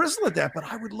might bristle at that, but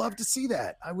I would love to see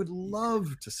that. I would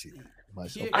love to see that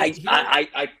myself.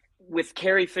 I with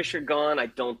Carrie Fisher gone, I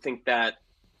don't think that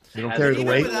you don't carry the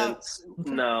weight.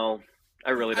 No, I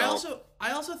really don't.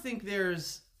 I also think I'm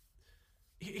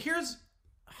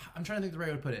trying to think the right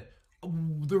way to put it.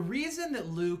 The reason that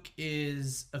Luke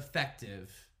is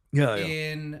effective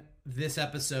in this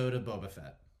episode of Boba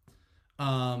Fett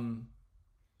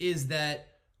is that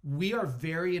we are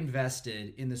very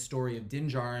invested in the story of Din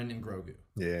Djarin and Grogu.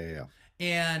 Yeah.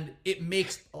 And it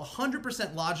makes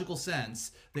 100% logical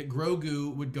sense that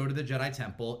Grogu would go to the Jedi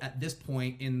Temple at this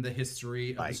point in the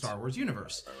history of the Star Wars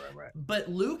universe. Right. But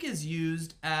Luke is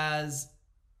used as...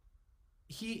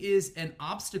 he is an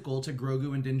obstacle to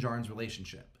Grogu and Din Djarin's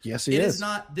relationship. Yes, he is.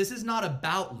 This is not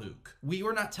about Luke. We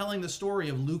were not telling the story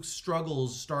of Luke's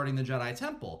struggles starting the Jedi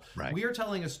Temple. Right. We are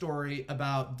telling a story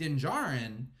about Din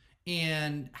Djarin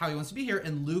and how he wants to be here,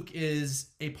 and Luke is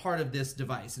a part of this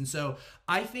device. And so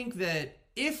I think that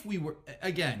if we were,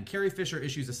 again, Carrie Fisher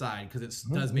issues aside, because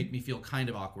it does make me feel kind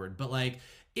of awkward, but like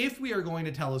if we are going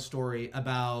to tell a story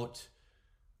about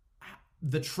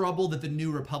the trouble that the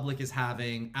New Republic is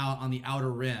having out on the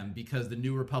Outer Rim because the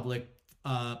New Republic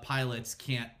pilots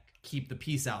can't keep the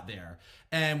peace out there.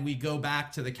 And we go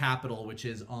back to the capital, which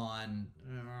is on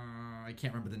I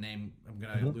can't remember the name. I'm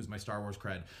gonna lose my Star Wars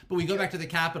cred. But we go back to the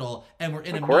capital and we're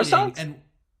in a Coruscant? meeting and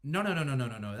no.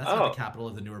 That's not the capital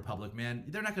of the New Republic, man.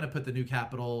 They're not going to put the new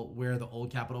capital where the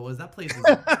old capital was. That place is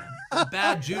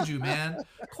bad juju, man.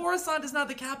 Coruscant is not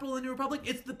the capital of the New Republic.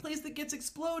 It's the place that gets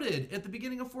exploded at the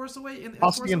beginning of Force Awakens.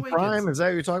 Hosnian Prime, is that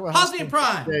what you're talking about? Hosnian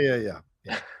Prime. Yeah.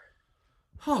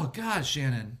 Oh God,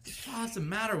 Shannon, what's the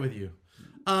matter with you?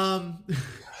 But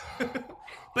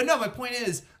no, my point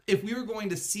is, if we were going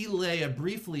to see Leia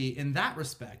briefly in that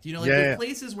respect, you know, like the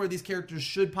places where these characters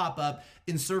should pop up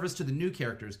in service to the new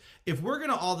characters, if we're going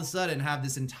to all of a sudden have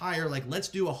this entire, like, let's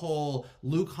do a whole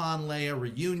Luke, Han, Leia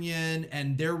reunion,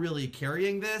 and they're really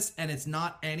carrying this, and it's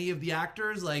not any of the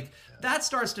actors, like, that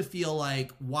starts to feel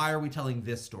like, why are we telling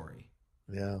this story?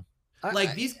 Yeah.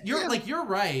 You're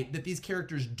right that these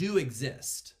characters do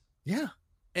exist. Yeah.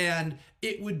 And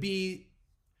it would be,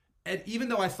 and even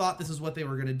though I thought this is what they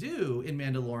were going to do in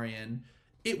Mandalorian,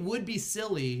 it would be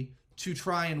silly to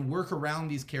try and work around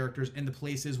these characters in the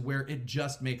places where it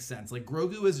just makes sense. Like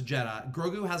Grogu is Jedi.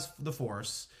 Grogu has the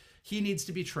Force. He needs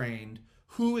to be trained.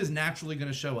 Who is naturally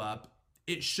going to show up?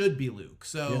 It should be Luke.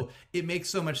 So it makes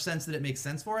so much sense that it makes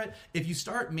sense for it. If you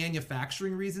start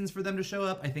manufacturing reasons for them to show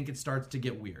up, I think it starts to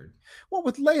get weird. Well,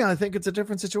 with Leia, I think it's a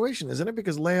different situation, isn't it?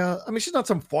 Because Leia, I mean, she's not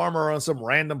some farmer on some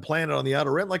random planet on the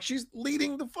Outer Rim. Like, she's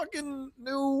leading the fucking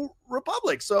New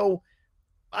Republic. So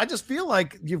I just feel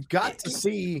like you've got to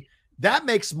see, that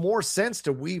makes more sense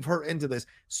to weave her into this.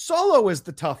 Solo is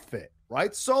the tough fit,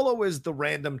 right? Solo is the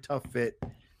random tough fit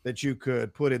that you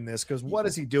could put in this. Because what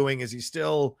is he doing? Is he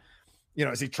still... You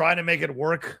know, is he trying to make it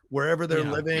work wherever they're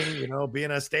living, you know,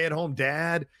 being a stay-at-home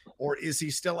dad, or is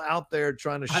he still out there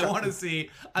trying to I want to see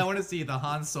the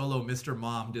Han Solo Mr.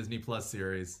 Mom Disney Plus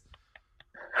series.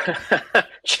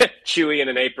 Chewie in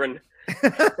an apron.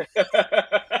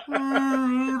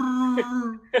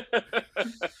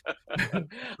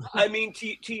 I mean,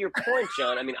 to your point,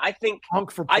 John, I mean, I think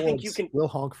you can... We'll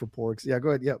honk for porks. Yeah,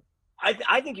 go ahead. Yep.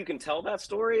 I think you can tell that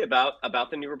story about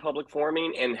the New Republic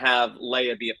forming and have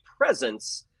Leia be a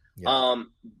presence. Yeah.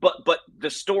 But the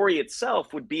story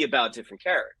itself would be about different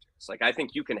characters. Like, I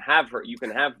think you can have her, you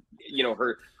know,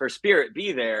 her spirit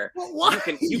be there. Well, why?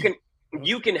 You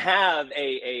can have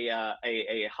a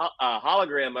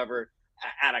hologram of her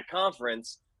at a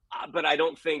conference, but I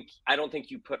don't think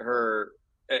you put her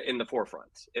in the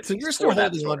forefront. So you're still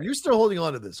holding on. You're still holding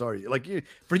on to this, are you? Like,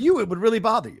 for you, it would really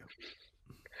bother you.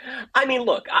 I mean,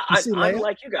 look, I'm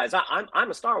like you guys.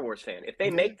 I'm a Star Wars fan. If they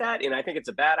make that, and I think it's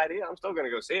a bad idea, I'm still going to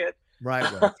go see it. Right.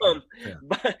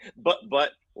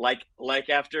 But like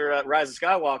after Rise of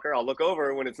Skywalker, I'll look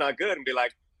over when it's not good and be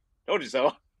like, "Told you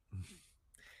so."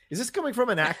 Is this coming from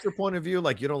an actor point of view?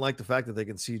 Like, you don't like the fact that they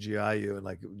can CGI you, and,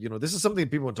 like, you know, this is something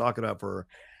people have been talking about for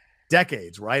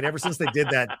decades, right? Ever since they did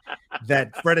that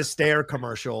Fred Astaire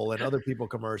commercial and other people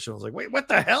commercials, like, wait, what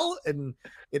the hell? And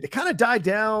it kind of died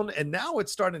down, and now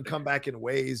it's starting to come back in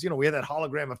ways. You know, we had that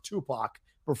hologram of Tupac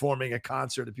performing a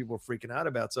concert that people were freaking out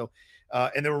about. So,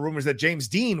 and there were rumors that James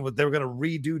Dean they were going to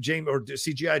redo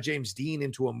CGI James Dean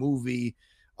into a movie,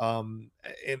 and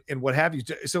what have you.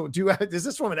 So, is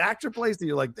this from an actor place that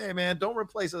you're like, hey man, don't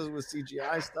replace us with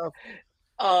CGI stuff?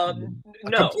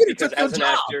 No, because as an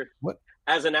actor. What?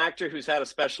 As an actor who's had a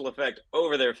special effect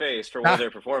over their face for one of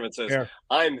their performances,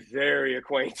 I'm very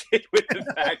acquainted with the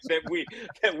fact that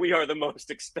we are the most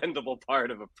expendable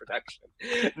part of a production.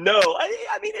 No,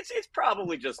 I mean it's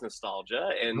probably just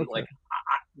nostalgia, and like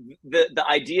the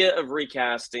idea of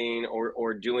recasting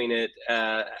or doing it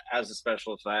as a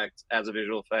special effect, as a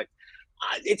visual effect,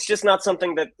 it's just not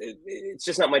something that it's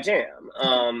just not my jam.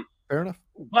 Fair enough,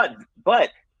 but.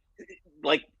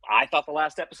 Like, I thought the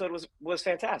last episode was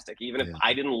fantastic. Even if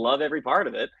I didn't love every part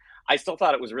of it, I still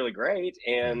thought it was really great.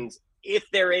 And if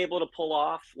they're able to pull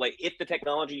off, like, if the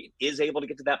technology is able to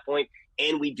get to that point,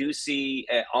 and we do see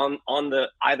on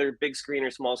the either big screen or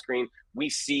small screen, we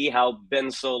see how Ben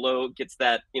Solo gets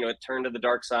that, you know, turn to the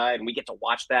dark side, and we get to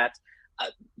watch that.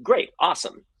 Great,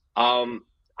 awesome.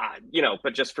 You know,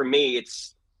 but just for me,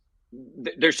 it's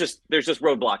there's just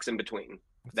roadblocks in between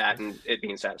that and it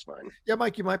being satisfying. Yeah,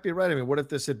 Mike, you might be right. I mean, what if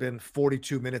this had been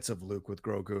 42 minutes of Luke with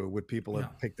Grogu? Would people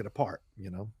have picked it apart? You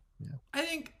know? Yeah. I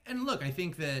think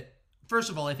that first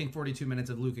of all, I think 42 minutes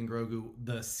of Luke and Grogu,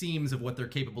 the seams of what they're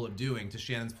capable of doing, to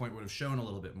Shannon's point, would have shown a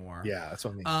little bit more. Yeah, that's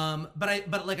what I mean.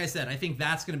 But like I said, I think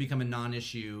that's going to become a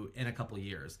non-issue in a couple of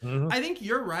years. Mm-hmm. I think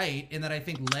you're right in that I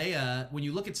think Leia, when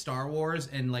you look at Star Wars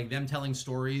and like them telling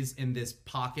stories in this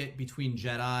pocket between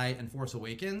Jedi and Force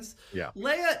Awakens,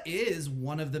 Leia is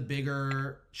one of the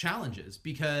bigger challenges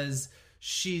because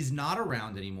she's not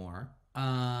around anymore.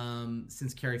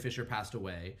 Since Carrie Fisher passed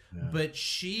away, but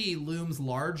she looms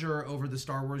larger over the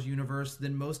Star Wars universe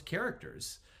than most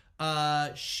characters.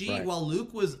 While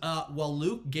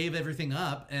Luke gave everything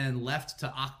up and left to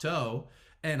Octo,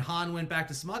 and Han went back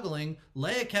to smuggling,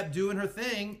 Leia kept doing her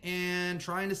thing and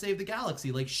trying to save the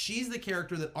galaxy. Like, she's the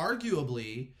character that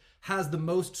arguably has the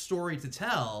most story to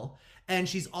tell, and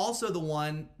she's also the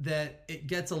one that it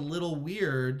gets a little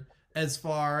weird as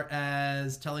far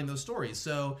as telling those stories.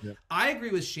 So I agree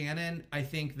with Shannon. I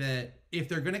think that if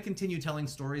they're going to continue telling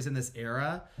stories in this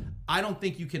era, I don't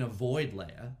think you can avoid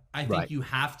Leia. I think you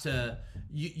have to,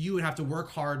 you would have to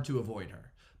work hard to avoid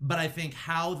her. But I think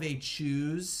how they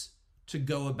choose to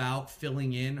go about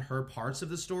filling in her parts of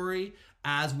the story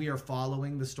as we are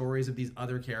following the stories of these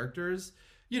other characters,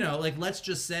 you know, like, let's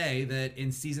just say that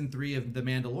in season 3 of The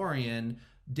Mandalorian,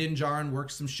 Din Djarin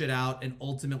works some shit out and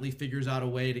ultimately figures out a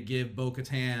way to give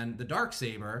Bo-Katan the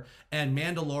Darksaber, and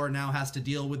Mandalore now has to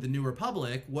deal with the New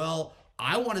Republic. Well,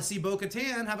 I want to see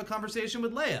Bo-Katan have a conversation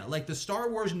with Leia. Like, the Star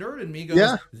Wars nerd in me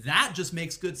goes, that just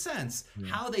makes good sense.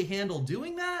 How they handle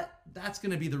doing that, that's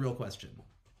going to be the real question.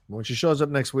 When she shows up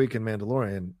next week in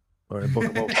Mandalorian, or in Book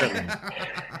of Boba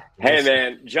Fett. Hey,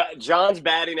 man, John's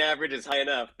batting average is high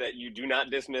enough that you do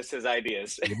not dismiss his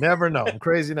ideas. You never know. I'm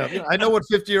crazy enough. You know, I know what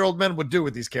 50-year-old men would do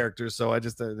with these characters, so I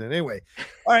just anyway.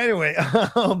 All right, anyway.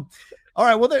 All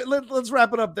right, well, let's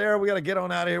wrap it up there. We got to get on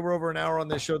out of here. We're over an hour on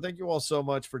this show. Thank you all so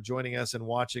much for joining us and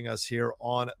watching us here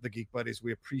on the Geek Buddies.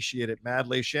 We appreciate it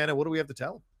madly. Shannon, what do we have to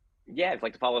tell them? Yeah, if you'd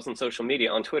like to follow us on social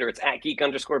media, on Twitter, it's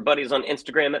 @geek_buddies, on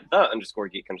Instagram at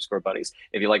 @the_geek_buddies.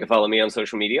 If you'd like to follow me on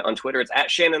social media, on Twitter, it's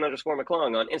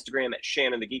 @Shannon_McClung, on Instagram at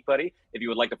Shannon the Geek Buddy. If you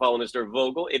would like to follow Mr.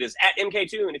 Vogel, it is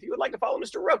 @MK2. And if you would like to follow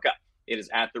Mr. Roca, it is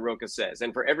 @The Roca Says.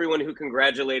 And for everyone who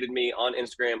congratulated me on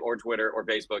Instagram or Twitter or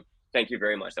Facebook, thank you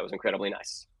very much. That was incredibly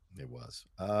nice. It was.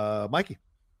 Mikey.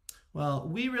 Well,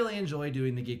 we really enjoy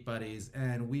doing the Geek Buddies,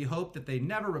 and we hope that they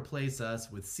never replace us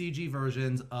with CG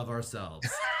versions of ourselves.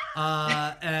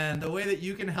 And the way that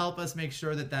you can help us make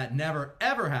sure that that never,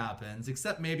 ever happens,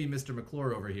 except maybe Mr.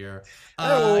 McClure over here,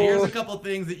 here's a couple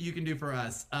things that you can do for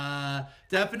us.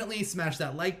 Definitely smash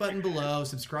that like button below,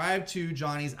 subscribe to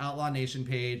Johnny's Outlaw Nation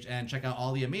page, and check out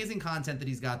all the amazing content that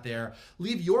he's got there.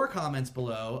 Leave your comments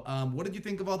below. What did you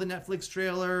think of all the Netflix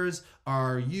trailers?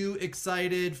 Are you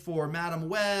excited for Madam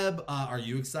Web? Are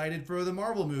you excited for the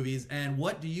Marvel movies? And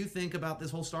what do you think about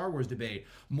this whole Star Wars debate?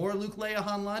 More Luke, Leia,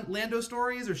 Han, Lando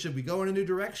stories, or should we go in a new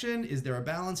direction? Is there a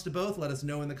balance to both? Let us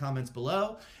know in the comments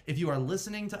below. If you are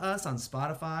listening to us on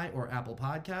Spotify or Apple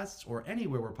Podcasts or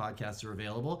anywhere where podcasts are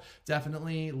available,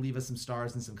 definitely leave us some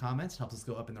stars and some comments. It helps us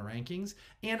go up in the rankings.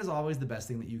 And as always, the best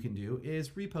thing that you can do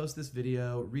is repost this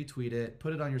video, retweet it,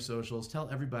 put it on your socials, tell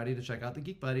everybody to check out the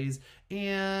Geek Buddies,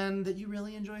 and that you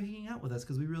really enjoy hanging out with us,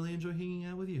 because we really enjoy hanging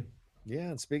out with you. Yeah,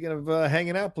 and speaking of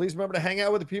hanging out, please remember to hang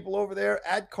out with the people over there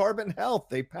at Carbon Health.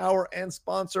 They power and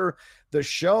sponsor the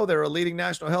show. They're a leading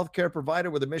national healthcare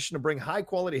provider with a mission to bring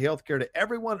high-quality healthcare to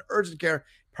everyone, urgent care,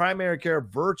 primary care,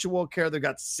 virtual care. They've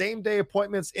got same-day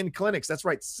appointments in clinics. That's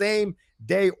right, same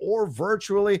day or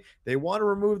virtually. They want to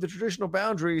remove the traditional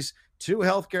boundaries to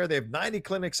healthcare. They have 90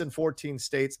 clinics in 14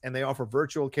 states, and they offer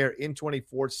virtual care in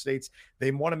 24 states. They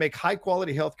want to make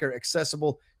high-quality healthcare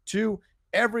accessible to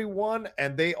everyone,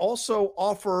 and they also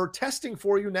offer testing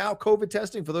for you now, COVID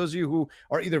testing for those of you who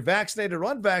are either vaccinated or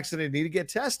unvaccinated, need to get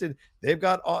tested. They've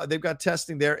got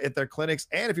testing there at their clinics,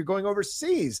 and if you're going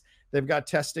overseas, they've got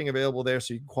testing available there,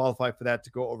 so you can qualify for that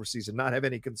to go overseas and not have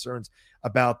any concerns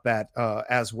about that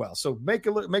as well. So make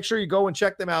sure you go and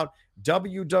check them out,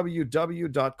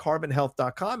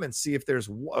 www.carbonhealth.com, and see if there's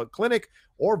a clinic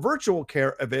or virtual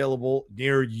care available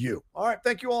near you. All right,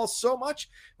 thank you all so much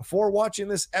for watching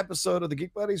this episode of the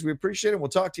Geek Buddies. We appreciate it. We'll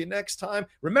talk to you next time.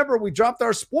 Remember, we dropped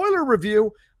our spoiler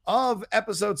review of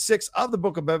episode 6 of the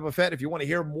Book of Boba Fett. If you want to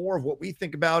hear more of what we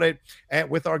think about it, and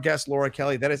with our guest Laura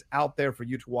Kelly, that is out there for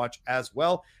you to watch as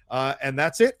well. And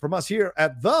that's it from us here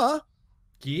at the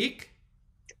Geek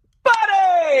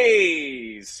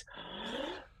Buddies.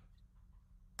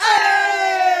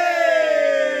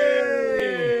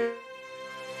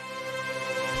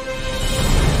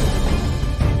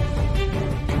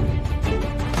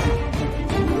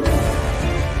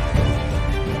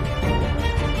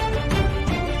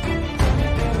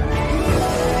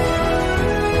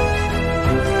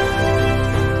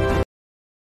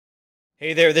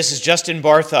 Hey there, this is Justin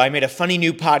Bartha. I made a funny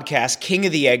new podcast, King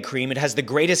of the Egg Cream. It has the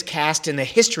greatest cast in the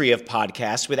history of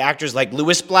podcasts with actors like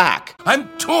Louis Black. I'm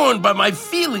torn by my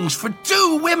feelings for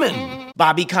two women.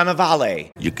 Bobby Cannavale.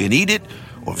 You can eat it,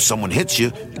 or if someone hits you,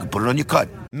 you can put it on your cut.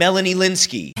 Melanie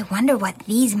Linsky. I wonder what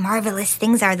these marvelous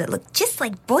things are that look just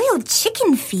like boiled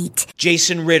chicken feet.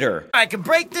 Jason Ritter. I can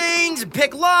break things and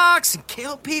pick locks and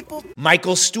kill people.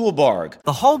 Michael Stuhlbarg.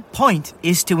 The whole point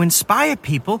is to inspire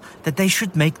people that they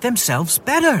should make themselves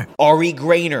better. Ari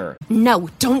Grainer. No,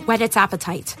 don't whet its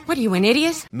appetite. What are you, an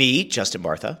idiot? Me, Justin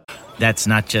Bartha. That's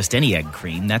not just any egg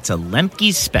cream, that's a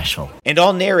Lemke's special. And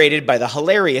all narrated by the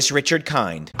hilarious Richard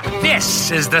Kind.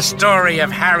 This is the story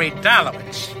of Harry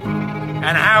Dalowitz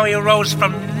and how he rose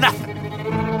from nothing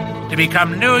to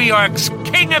become New York's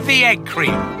King of the Egg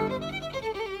Cream.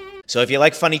 So if you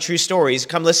like funny true stories,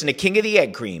 come listen to King of the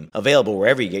Egg Cream, available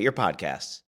wherever you get your podcasts.